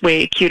was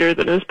way cuter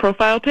than his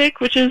profile pic,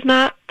 which is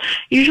not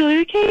usually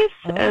the case.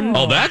 And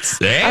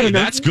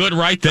that's good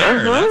right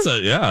there.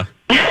 Uh-huh.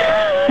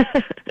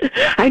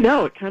 I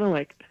know. It kind of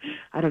like,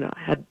 I don't know,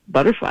 I had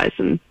butterflies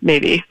and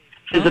maybe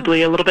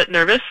visibly a little bit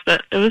nervous,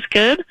 but it was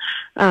good.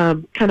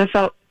 Kind of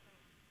felt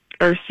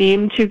or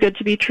seemed too good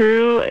to be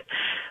true.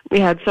 We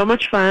had so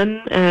much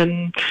fun,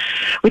 and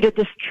we did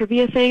this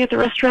trivia thing at the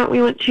restaurant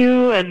we went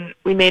to, and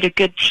we made a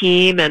good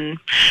team, and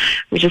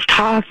we just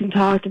talked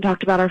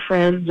about our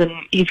friends, and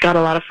he's got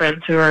a lot of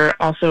friends who are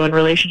also in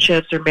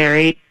relationships or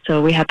married,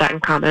 so we had that in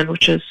common,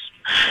 which is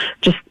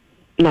just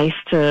nice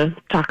to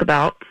talk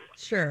about.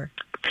 Sure.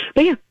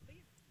 But yeah,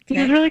 he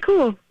was really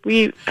cool.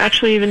 We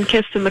actually even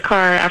kissed in the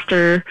car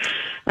after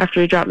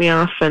he dropped me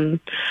off, and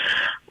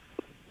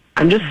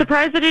I'm just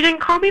surprised that he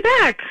didn't call me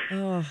back.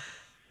 Oh,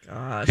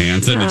 gosh.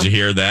 Hanson, did you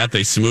hear that?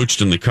 They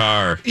smooched in the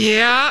car.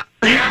 Yeah,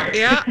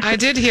 I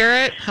did hear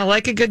it. I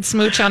like a good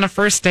smooch on a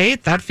first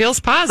date. That feels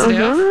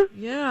positive. Uh-huh.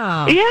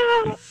 Yeah.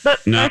 Yeah,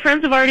 but my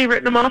friends have already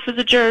written him off as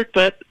a jerk,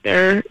 but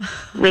they're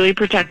really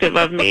protective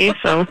of me,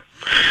 so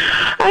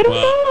I don't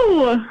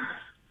know.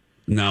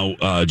 Now,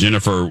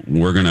 Jennifer,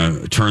 we're going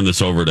to turn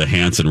this over to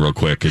Hanson real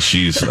quick because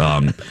she's...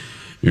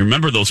 you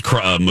remember those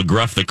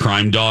McGruff the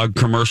Crime Dog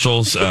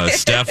commercials?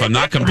 Steph, I'm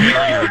not comparing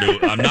her to...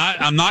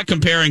 I'm not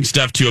comparing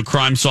Steph to a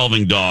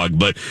crime-solving dog,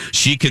 but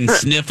she can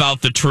sniff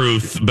out the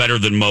truth better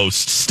than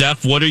most.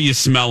 Steph, what are you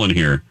smelling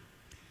here?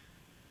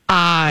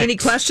 Any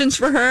questions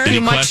for her?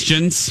 Any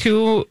questions?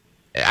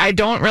 I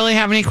don't really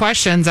have any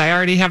questions. I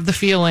already have the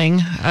feeling,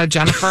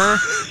 Jennifer,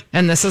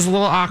 and this is a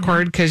little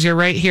awkward because you're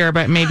right here,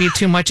 but maybe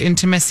too much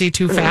intimacy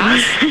too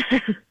fast?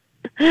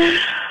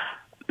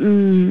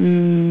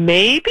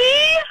 Maybe?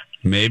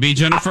 Maybe,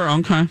 Jennifer?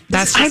 Okay.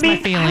 That's just my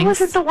feelings. I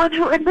wasn't the one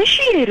who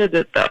initiated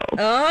it, though.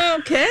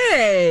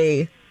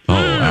 Okay. Oh,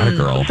 atta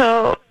girl.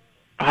 So,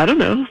 I don't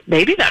know.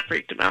 Maybe that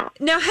freaked him out.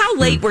 Now, how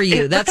late were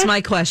you? That's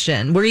my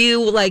question. Were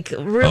you, like,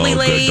 really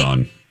late? Good,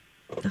 Dawn.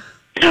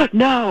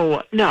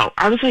 No.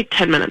 I was like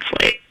 10 minutes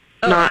late.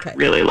 Not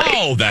really late.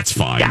 Oh, that's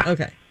fine. Yeah.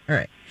 Okay. All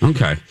right.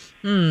 Okay.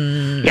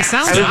 Yeah,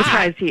 I was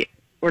surprised he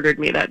ordered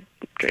me that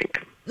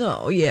drink.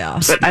 Oh, yeah.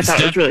 But I thought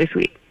it was really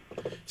sweet.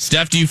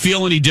 Steph, do you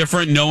feel any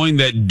different knowing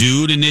that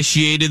dude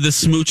initiated the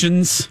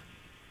smoochins?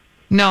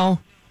 No.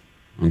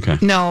 Okay.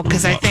 No,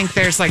 because I think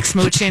there's like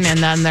smooching and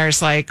then there's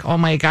like, oh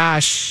my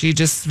gosh, she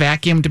just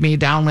vacuumed me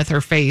down with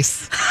her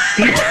face.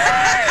 You know?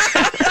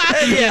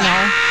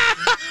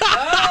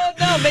 Oh,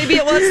 no, maybe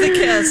it was the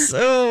kiss.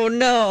 Oh,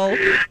 no.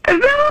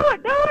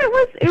 It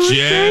was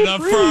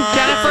Jennifer.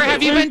 Jennifer,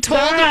 have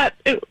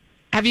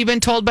you been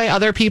told by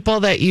other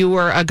people that you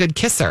were a good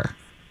kisser?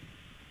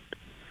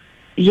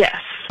 Yes.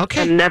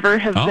 Okay. I never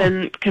have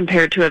been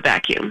compared to a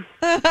vacuum.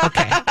 Okay. All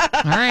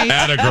right.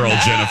 Atta girl,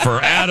 Jennifer.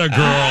 Atta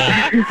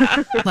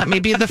girl. Let me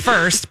be the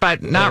first,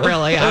 but not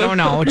really. I don't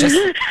know.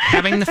 Just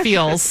having the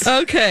feels.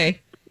 Okay.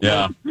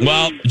 Yeah.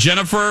 Well,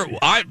 Jennifer,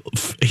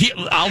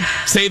 I'll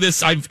say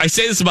this. I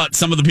say this about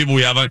some of the people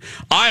we have on.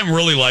 I am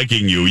really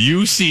liking you.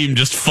 You seem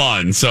just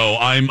fun. So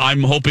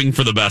I'm hoping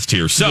for the best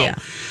here. So. Yeah.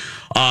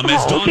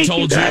 As Dawn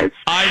told you,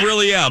 I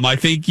really am. I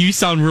think you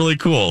sound really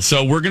cool.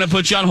 So we're going to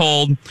put you on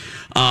hold.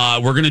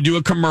 We're going to do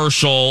a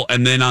commercial.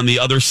 And then on the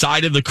other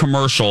side of the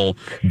commercial,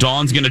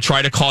 Dawn's going to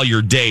try to call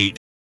your date.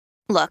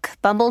 Look,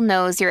 Bumble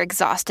knows you're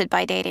exhausted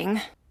by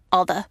dating.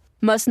 All the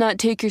must not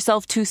take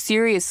yourself too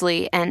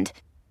seriously and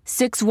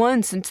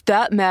 6'1" since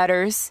that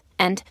matters.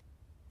 And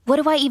what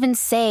do I even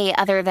say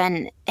other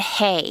than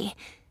hey?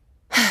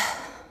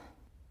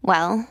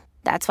 Well,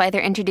 that's why they're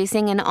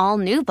introducing an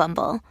all-new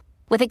Bumble.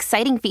 With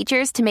exciting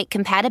features to make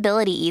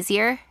compatibility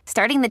easier,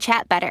 starting the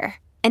chat better,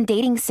 and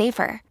dating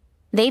safer.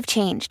 They've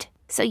changed,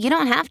 so you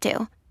don't have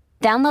to.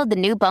 Download the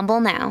new Bumble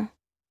now.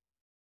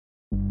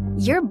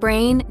 Your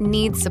brain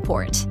needs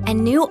support,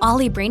 and new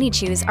Ollie Brainy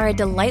Chews are a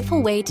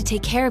delightful way to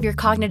take care of your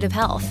cognitive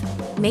health.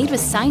 Made with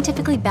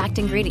scientifically backed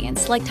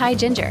ingredients like Thai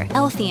ginger,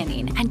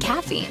 L-theanine, and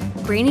caffeine,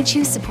 Brainy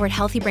Chews support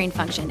healthy brain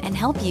function and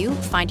help you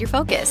find your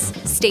focus,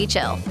 stay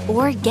chill,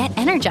 or get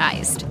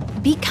energized.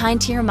 Be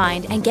kind to your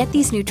mind and get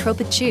these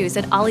nootropic chews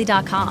at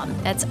ollie.com.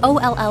 That's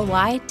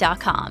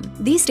OLLY.com.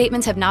 These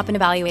statements have not been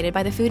evaluated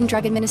by the Food and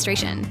Drug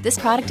Administration. This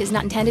product is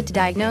not intended to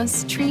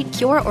diagnose, treat,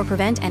 cure, or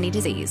prevent any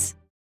disease.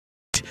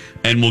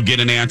 And we'll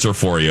get an answer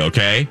for you,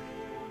 okay?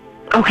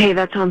 Okay,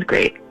 that sounds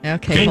great.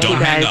 Okay,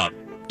 don't hang up.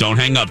 Don't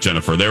hang up,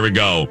 Jennifer. There we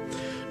go.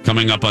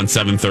 Coming up on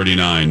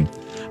 7:39.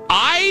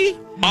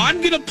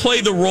 I'm going to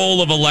play the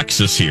role of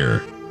Alexis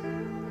here.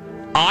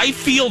 I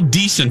feel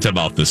decent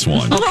about this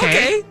one.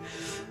 Okay.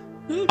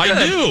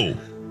 I do.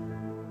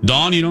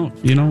 Dawn, you know.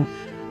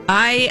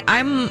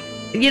 I'm.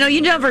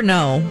 You never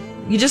know.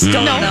 You just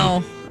don't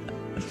know.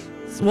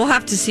 We'll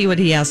have to see what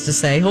he has to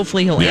say.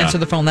 Hopefully, he'll answer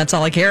the phone. That's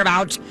all I care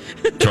about.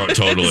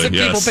 Totally. If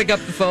yes. people pick up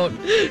the phone.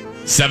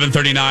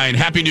 7:39.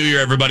 Happy New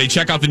Year, everybody!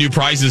 Check out the new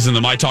prizes in the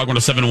My Talk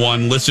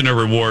 107.1 listener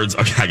rewards.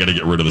 Okay, I got to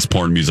get rid of this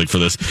porn music for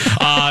this.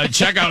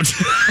 Check out.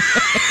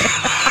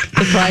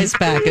 The prize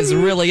pack is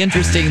really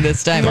interesting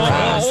this time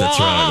around.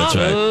 That's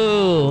right.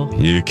 Ooh.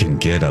 You can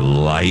get a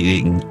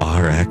lighting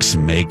RX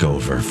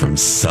makeover from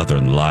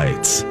Southern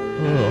Lights.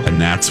 Ooh.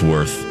 And that's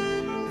worth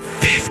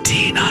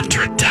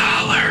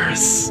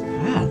 $1,500.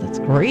 Wow, that's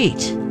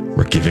great.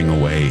 We're giving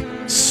away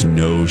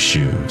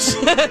snowshoes,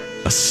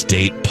 a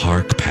state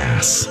park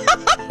pass,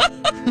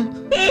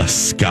 a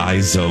Sky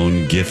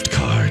Zone gift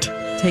card.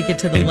 Take it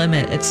to the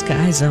limit at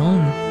Sky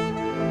Zone.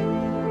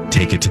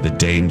 take it to the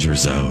danger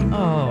zone.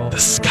 Oh. The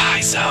Sky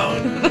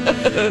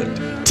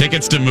Zone.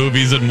 Tickets to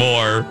movies and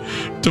more.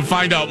 To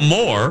find out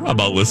more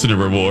about listener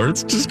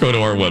rewards, just go to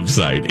our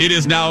website. It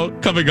is now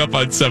coming up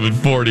on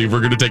 7:40. We're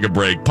going to take a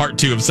break. Part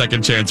 2 of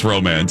Second Chance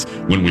Romance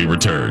when we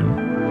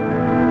return.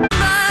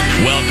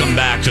 Welcome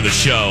back to the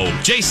show.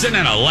 Jason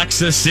and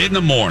Alexis in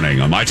the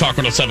morning on My Talk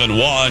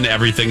 107.1,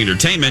 Everything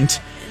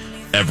Entertainment,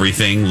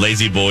 Everything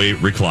Lazy Boy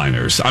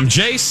Recliners. I'm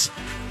Jace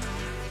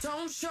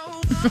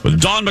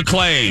with Dawn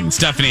McClain,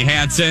 Stephanie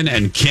Hansen,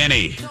 and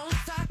Kenny.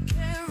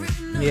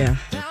 Yeah.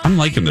 I'm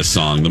liking this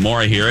song. The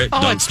more I hear it,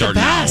 don't it's start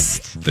the now.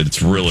 best. That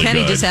it's really Kenny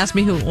good. just asked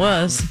me who it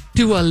was.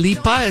 Dua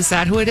Lipa, is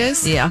that who it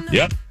is? Yeah.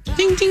 Yep.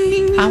 Ding, ding,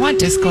 ding, ding. I want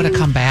disco to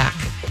come back.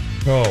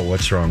 Oh,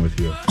 what's wrong with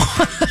you?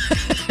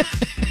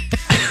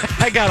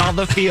 I got all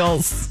the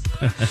feels.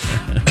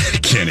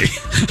 Kenny.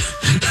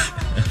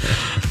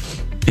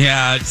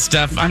 Yeah,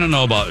 Steph, I don't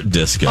know about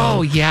disco.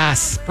 Oh,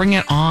 yes. Bring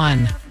it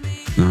on.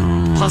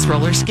 Plus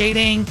roller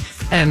skating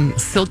and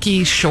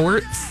silky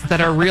shorts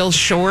that are real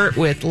short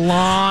with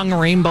long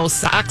rainbow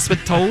socks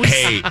with toes.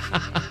 Hey,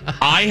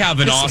 I have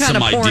an awesome kind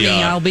of idea.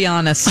 Porny, I'll be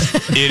honest.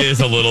 It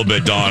is a little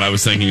bit, Dawn. I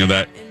was thinking of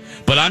that.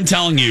 But I'm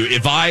telling you,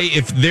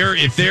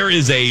 if there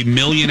is a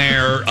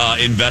millionaire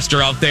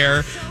investor out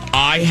there,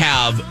 I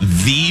have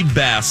the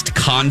best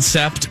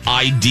concept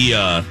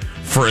idea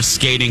for a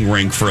skating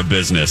rink for a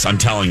business. I'm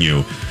telling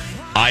you.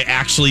 I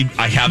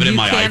have it in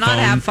my iPhone. You cannot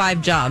have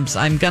 5 jobs.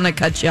 I'm going to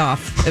cut you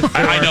off.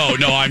 I know.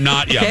 No, I'm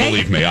not. Yeah, Okay.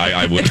 believe me.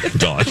 I would.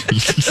 Dawn.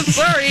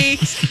 Sorry.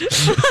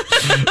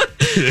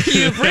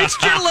 You've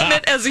reached your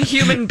limit as a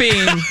human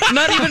being.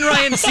 Not even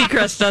Ryan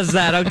Seacrest does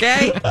that,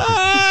 okay?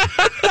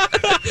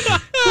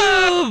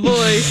 Oh,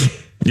 boy.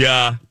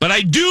 Yeah, but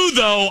I do,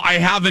 though. I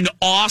have an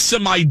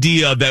awesome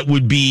idea that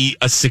would be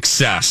a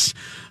success,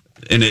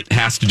 and it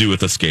has to do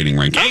with a skating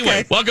rink. Okay.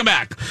 Anyway, welcome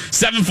back.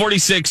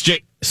 746.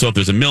 So if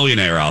there's a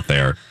millionaire out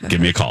there, give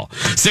me a call.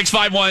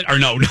 651, or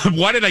no,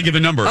 why did I give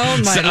a number?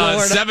 Oh, my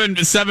Lord.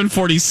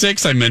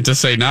 746, I meant to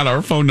say, not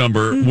our phone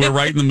number. We're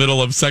right in the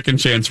middle of Second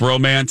Chance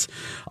Romance.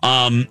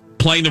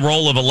 Playing the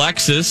role of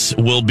Alexis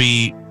will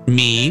be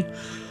me.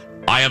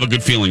 I have a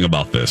good feeling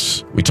about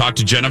this. We talked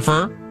to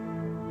Jennifer.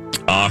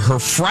 Her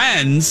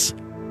friends,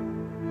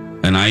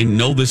 and I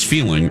know this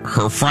feeling,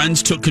 her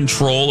friends took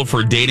control of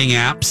her dating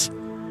apps,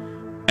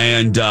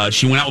 and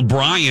she went out with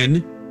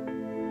Brian,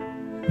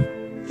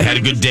 had a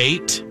good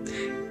date.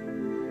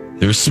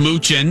 There was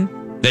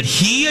smooching that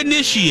he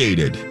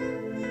initiated,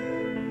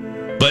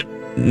 but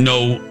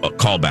no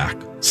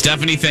callback.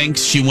 Stephanie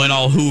thinks she went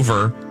all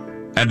Hoover,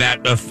 and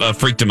that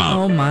freaked him out.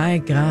 Oh, my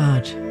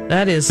God.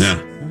 That is... Yeah.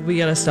 We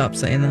got to stop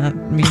saying that.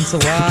 It means a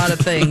lot of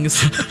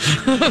things.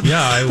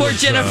 Yeah, Poor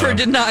Jennifer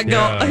did not go.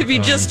 yeah, if you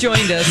just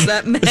joined us,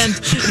 that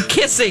meant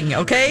kissing,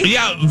 okay?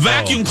 Yeah,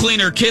 vacuum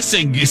cleaner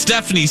kissing.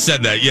 Stephanie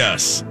said that,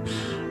 yes.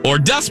 Or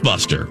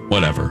dustbuster,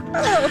 whatever.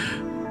 Oh.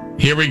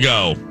 Here we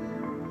go.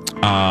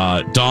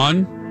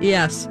 Dawn,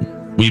 Yes.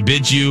 we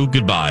bid you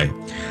goodbye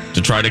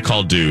to try to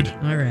call dude.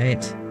 All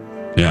right.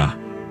 Yeah.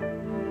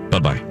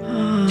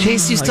 Bye-bye.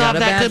 Chase, you still I have got a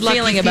that bad good lucky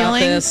feeling about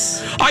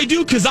this. I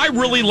do, because I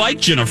really like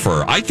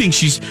Jennifer. I think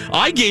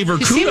I gave her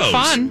She seemed kudos.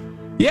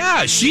 fun.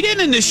 Yeah, she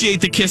didn't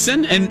initiate the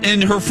kissing,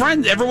 and her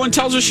friend, everyone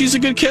tells her she's a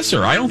good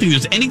kisser. I don't think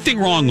there's anything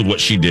wrong with what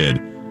she did.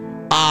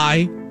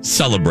 I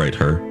celebrate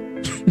her.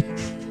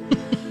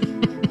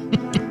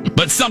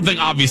 But something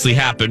obviously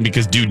happened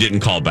because dude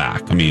didn't call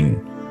back. I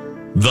mean,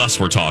 thus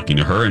we're talking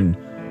to her, and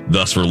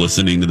thus we're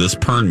listening to this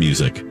Pern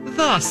music.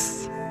 Thus.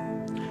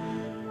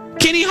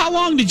 Kenny, how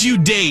long did you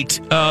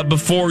date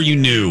before you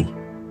knew?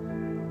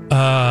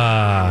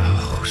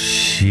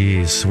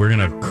 Jeez. We're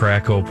going to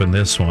crack open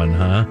this one,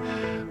 huh?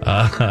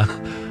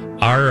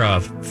 Our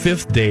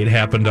fifth date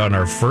happened on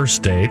our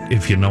first date,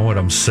 if you know what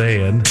I'm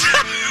saying.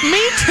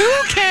 Me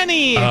too,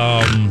 Kenny.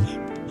 On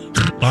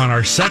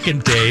our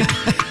second date,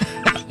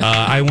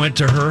 I went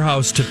to her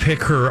house to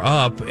pick her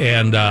up,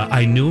 and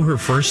I knew her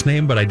first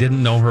name, but I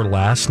didn't know her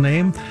last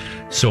name.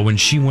 So when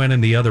she went in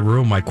the other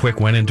room, I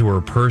quick went into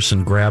her purse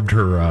and grabbed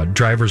her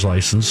driver's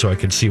license so I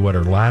could see what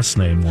her last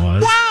name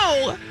was.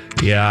 Wow.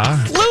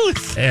 Yeah.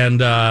 Sleuth. And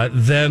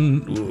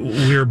then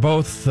we were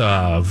both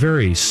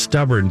very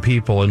stubborn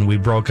people, and we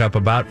broke up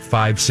about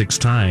 5-6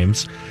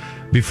 times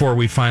before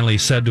we finally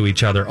said to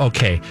each other,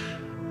 okay,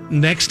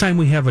 next time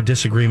we have a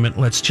disagreement,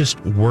 let's just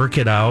work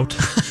it out.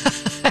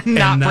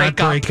 Not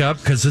break up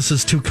because this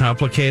is too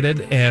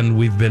complicated, and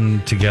we've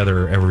been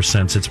together ever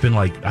since. It's been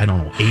like, I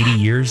don't know, 80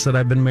 years that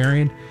I've been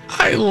married.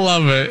 I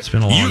love it. It's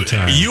been a long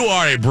time. You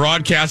are a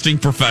broadcasting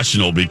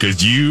professional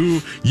because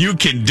you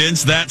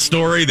condensed that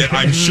story that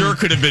I'm sure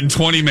could have been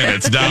 20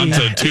 minutes down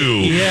to 2.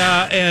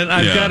 Yeah, and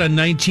I've got a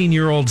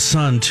 19-year-old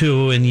son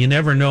too, and you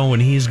never know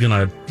when he's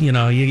gonna,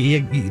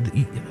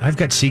 I've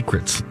got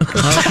secrets. Okay,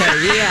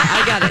 yeah,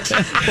 I got it.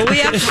 Well,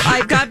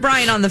 I've got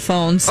Brian on the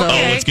phone, so.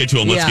 Let's get to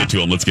him. Let's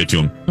get to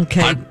him.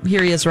 Okay,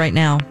 here he is right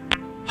now.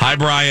 Hi,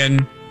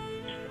 Brian.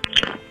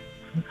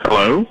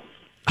 Hello?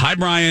 Hi,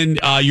 Brian.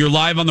 You're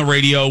live on the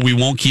radio. We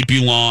won't keep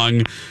you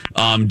long.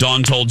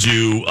 Dawn told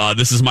you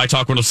this is My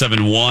Talk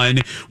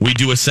 107.1. We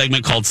do a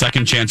segment called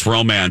Second Chance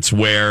Romance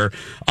where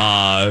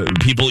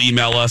people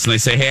email us and they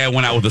say, hey, I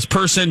went out with this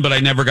person, but I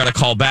never got a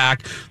call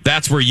back.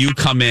 That's where you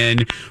come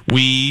in.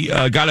 We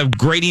got a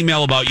great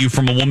email about you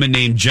from a woman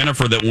named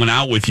Jennifer that went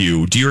out with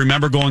you. Do you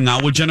remember going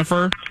out with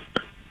Jennifer?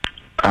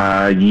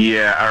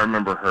 Yeah, I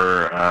remember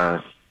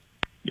her.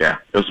 Yeah,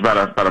 it was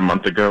about a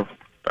month ago.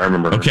 I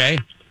remember her. Okay.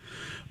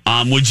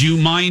 Would you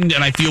mind,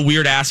 and I feel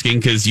weird asking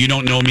because you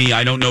don't know me,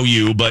 I don't know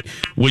you, but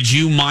would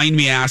you mind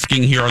me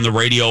asking here on the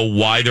radio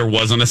why there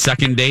wasn't a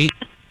second date?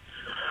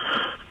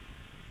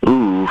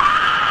 Ooh.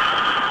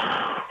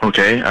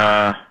 Okay.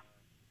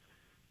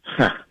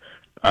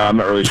 I'm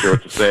not really sure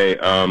what to say.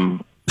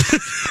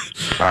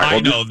 I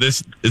know,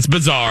 it's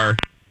bizarre.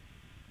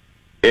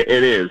 It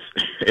is.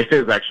 It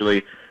is,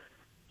 actually.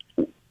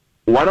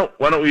 Why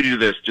don't we do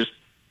this? Just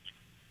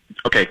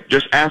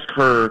ask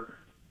her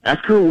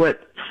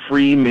what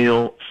Free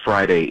Meal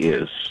Friday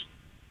is.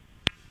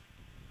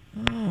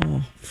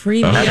 Oh,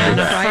 Free Meal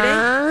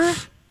Friday?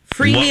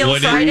 Free Meal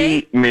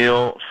Friday? Free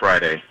Meal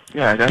Friday.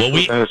 Yeah, that's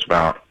what that is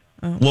about.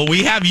 Well,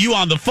 we have you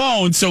on the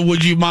phone, so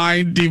do you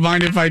mind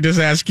if I just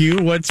ask you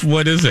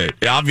what is it?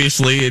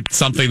 Obviously, it's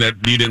something that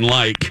you didn't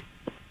like.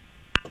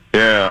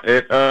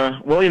 Yeah,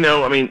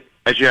 well, I mean,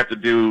 as you have to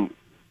do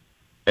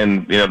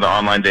in, the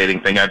online dating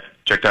thing, I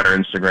checked out her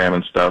Instagram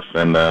and stuff,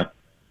 and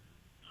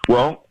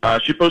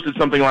she posted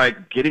something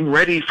like getting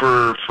ready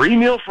for Free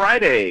Meal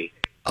Friday.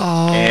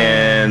 Oh.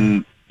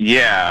 And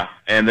yeah,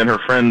 and then her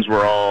friends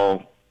were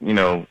all,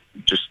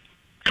 just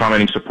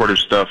commenting supportive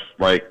stuff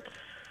like,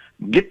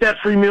 get that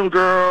free meal,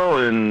 girl,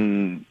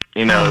 and,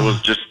 it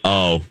was just,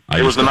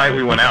 it was the night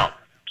we went out.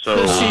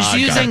 So she's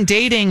using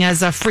dating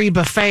as a free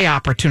buffet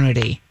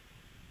opportunity.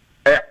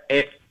 I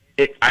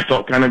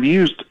felt kind of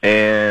used,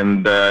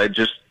 and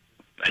was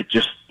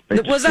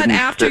that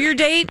after your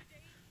date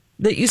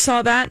that you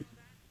saw that?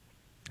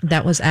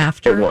 That was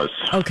after? It was.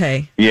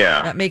 Okay.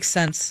 Yeah. That makes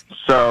sense.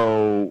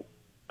 So,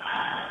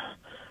 I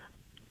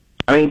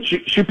mean,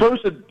 she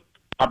posted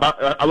about,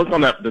 I looked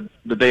on the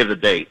day of the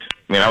date.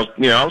 I mean, I was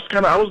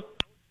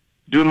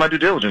doing my due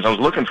diligence. I was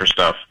looking for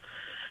stuff,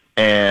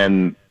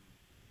 and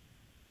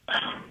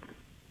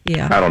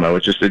yeah, I don't know.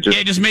 It just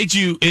made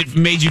you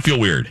feel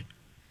weird.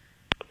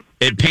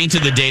 It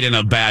painted the date in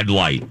a bad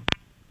light. I'm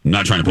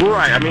not trying to put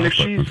right. I mean, if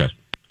she's, okay.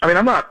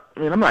 I'm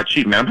not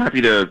cheap, man. I'm happy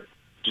to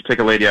take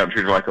a lady out and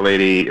treat her like a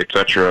lady,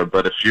 etc.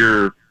 But if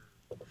you're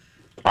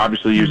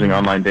obviously using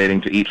online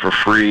dating to eat for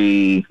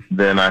free,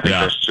 then I think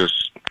that's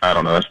just, I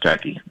don't know, that's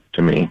tacky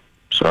to me.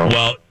 So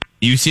well,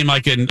 you seem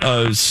like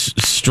a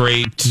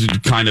straight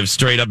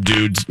up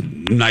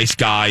dude, nice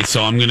guy.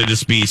 So I'm going to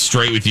just be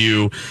straight with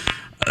you.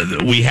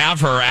 We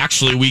have her.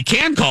 Actually, we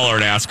can call her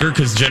and ask her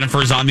because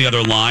Jennifer's on the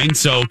other line.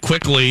 So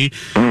quickly,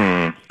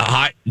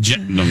 hi.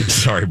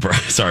 Sorry,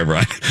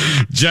 Brian.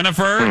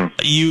 Jennifer,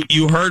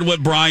 you heard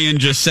what Brian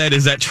just said.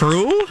 Is that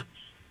true?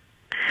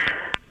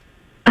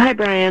 Hi,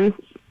 Brian.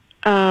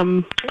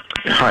 Hi.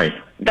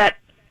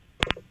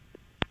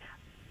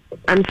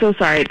 I'm so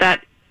sorry.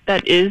 That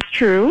is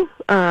true.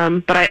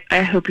 But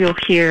I hope you'll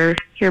hear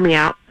me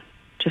out.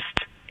 Just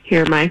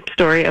hear my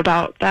story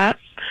about that.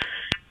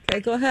 Okay,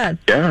 go ahead.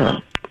 Yeah.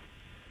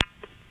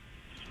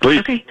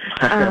 Please. Okay.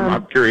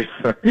 I'm curious.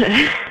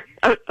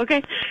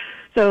 Okay.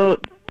 So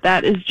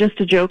that is just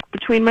a joke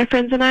between my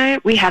friends and I.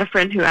 We had a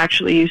friend who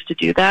actually used to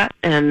do that,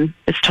 and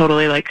it's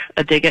totally like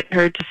a dig at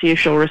her to see if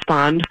she'll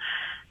respond.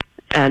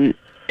 And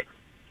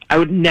I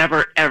would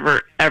never,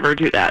 ever, ever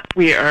do that.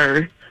 We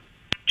are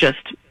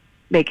just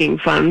making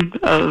fun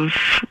of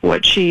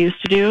what she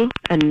used to do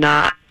and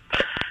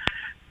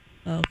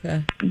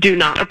do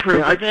not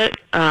approve of it.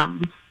 I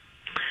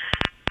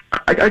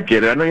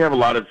get it. I know you have a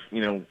lot of,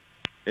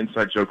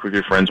 inside joke with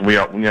your friends. We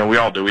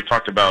all do. We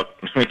talked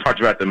about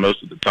them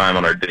most of the time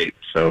on our dates.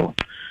 So,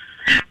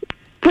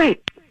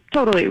 right,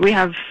 totally. We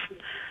have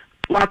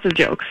lots of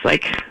jokes.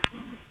 Like,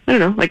 I don't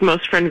know, like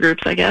most friend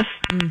groups, I guess.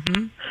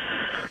 Mm-hmm.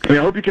 I mean,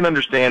 I hope you can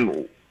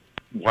understand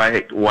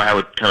why I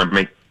would kind of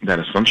make that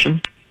assumption.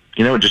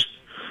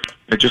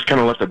 It just kind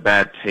of left a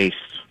bad taste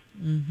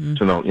to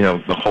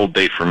the whole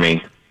date for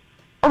me.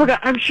 Oh my God,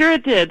 I'm sure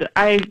it did.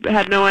 I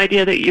had no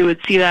idea that you would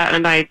see that,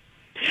 and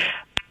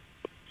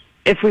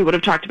if we would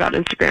have talked about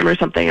Instagram or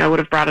something, I would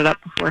have brought it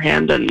up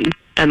beforehand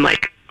and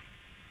like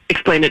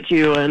explained it to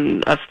you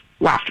and us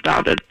laughed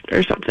about it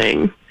or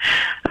something.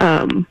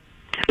 But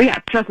yeah,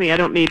 trust me, I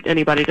don't need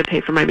anybody to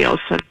pay for my meals.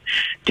 I'm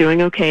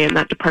doing okay in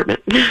that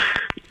department.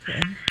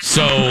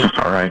 So,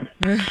 all right.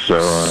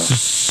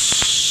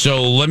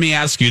 So let me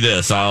ask you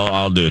this.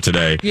 I'll do it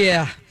today.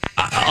 Yeah.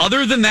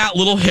 Other than that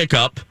little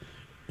hiccup,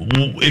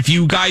 if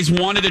you guys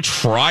wanted to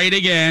try it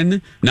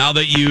again, now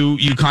that you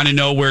kind of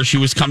know where she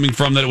was coming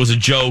from, that it was a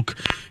joke,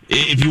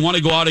 if you want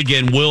to go out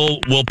again, we'll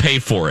pay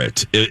for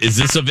it. Is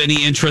this of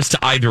any interest to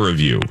either of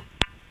you?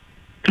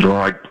 Well,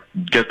 I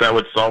guess that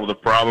would solve the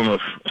problem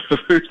of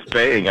who's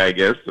paying, I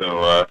guess.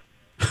 So,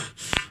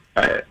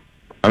 I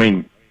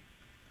mean,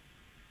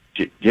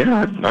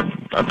 Yeah,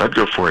 I'd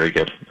go for it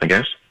again, I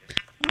guess.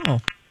 Oh.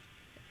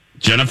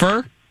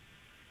 Jennifer,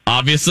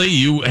 obviously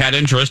you had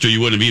interest or you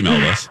wouldn't have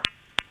emailed us.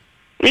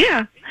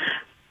 Yeah.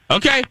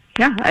 Okay.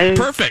 Yeah.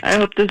 Perfect. I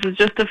hope this is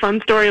just a fun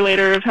story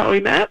later of how we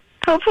met,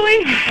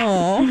 hopefully.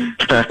 Oh.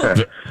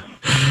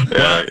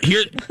 Well,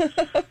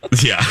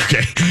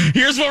 okay.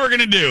 Here's what we're going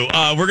to do.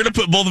 We're going to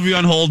put both of you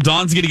on hold.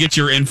 Dawn's going to get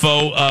your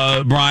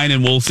info, Brian,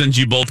 and we'll send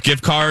you both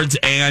gift cards.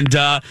 And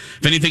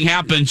if anything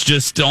happens,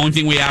 just the only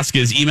thing we ask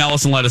is email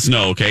us and let us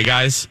know. Okay,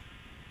 guys?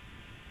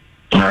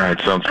 All right.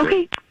 Sounds good.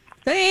 Okay.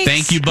 Thanks.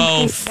 Thank you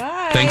both.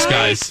 Bye. Thanks,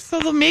 guys.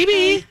 So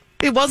maybe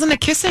it wasn't a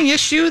kissing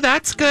issue.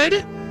 That's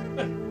good.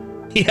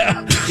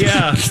 Yeah.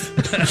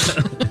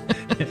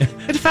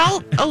 It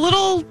felt a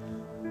little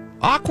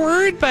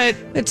awkward, but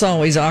It's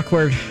always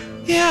awkward.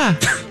 yeah.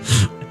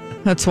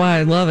 That's why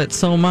I love it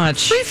so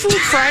much. Free Food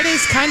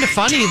Friday's kind of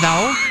funny,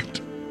 though.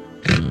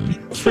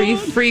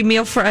 Free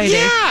meal Friday.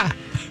 Yeah.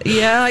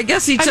 Yeah, I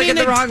guess he took it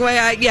the wrong way.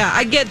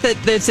 I get that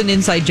it's an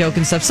inside joke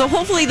and stuff. So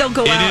hopefully they'll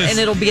go out and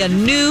it'll be a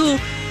new,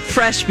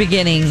 fresh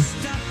beginning.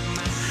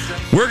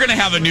 We're going to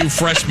have a new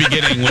fresh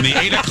beginning when the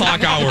 8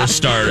 o'clock hour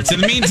starts. In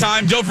the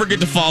meantime, don't forget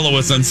to follow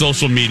us on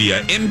social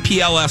media.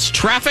 MPLS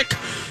Traffic,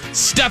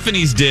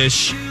 Stephanie's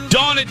Dish,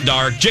 Dawn at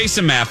Dark,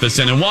 Jason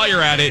Matheson. And while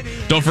you're at it,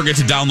 don't forget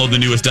to download the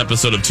newest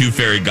episode of Two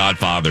Fairy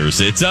Godfathers.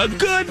 It's a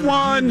good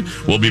one.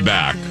 We'll be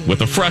back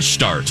with a fresh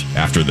start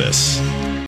after this.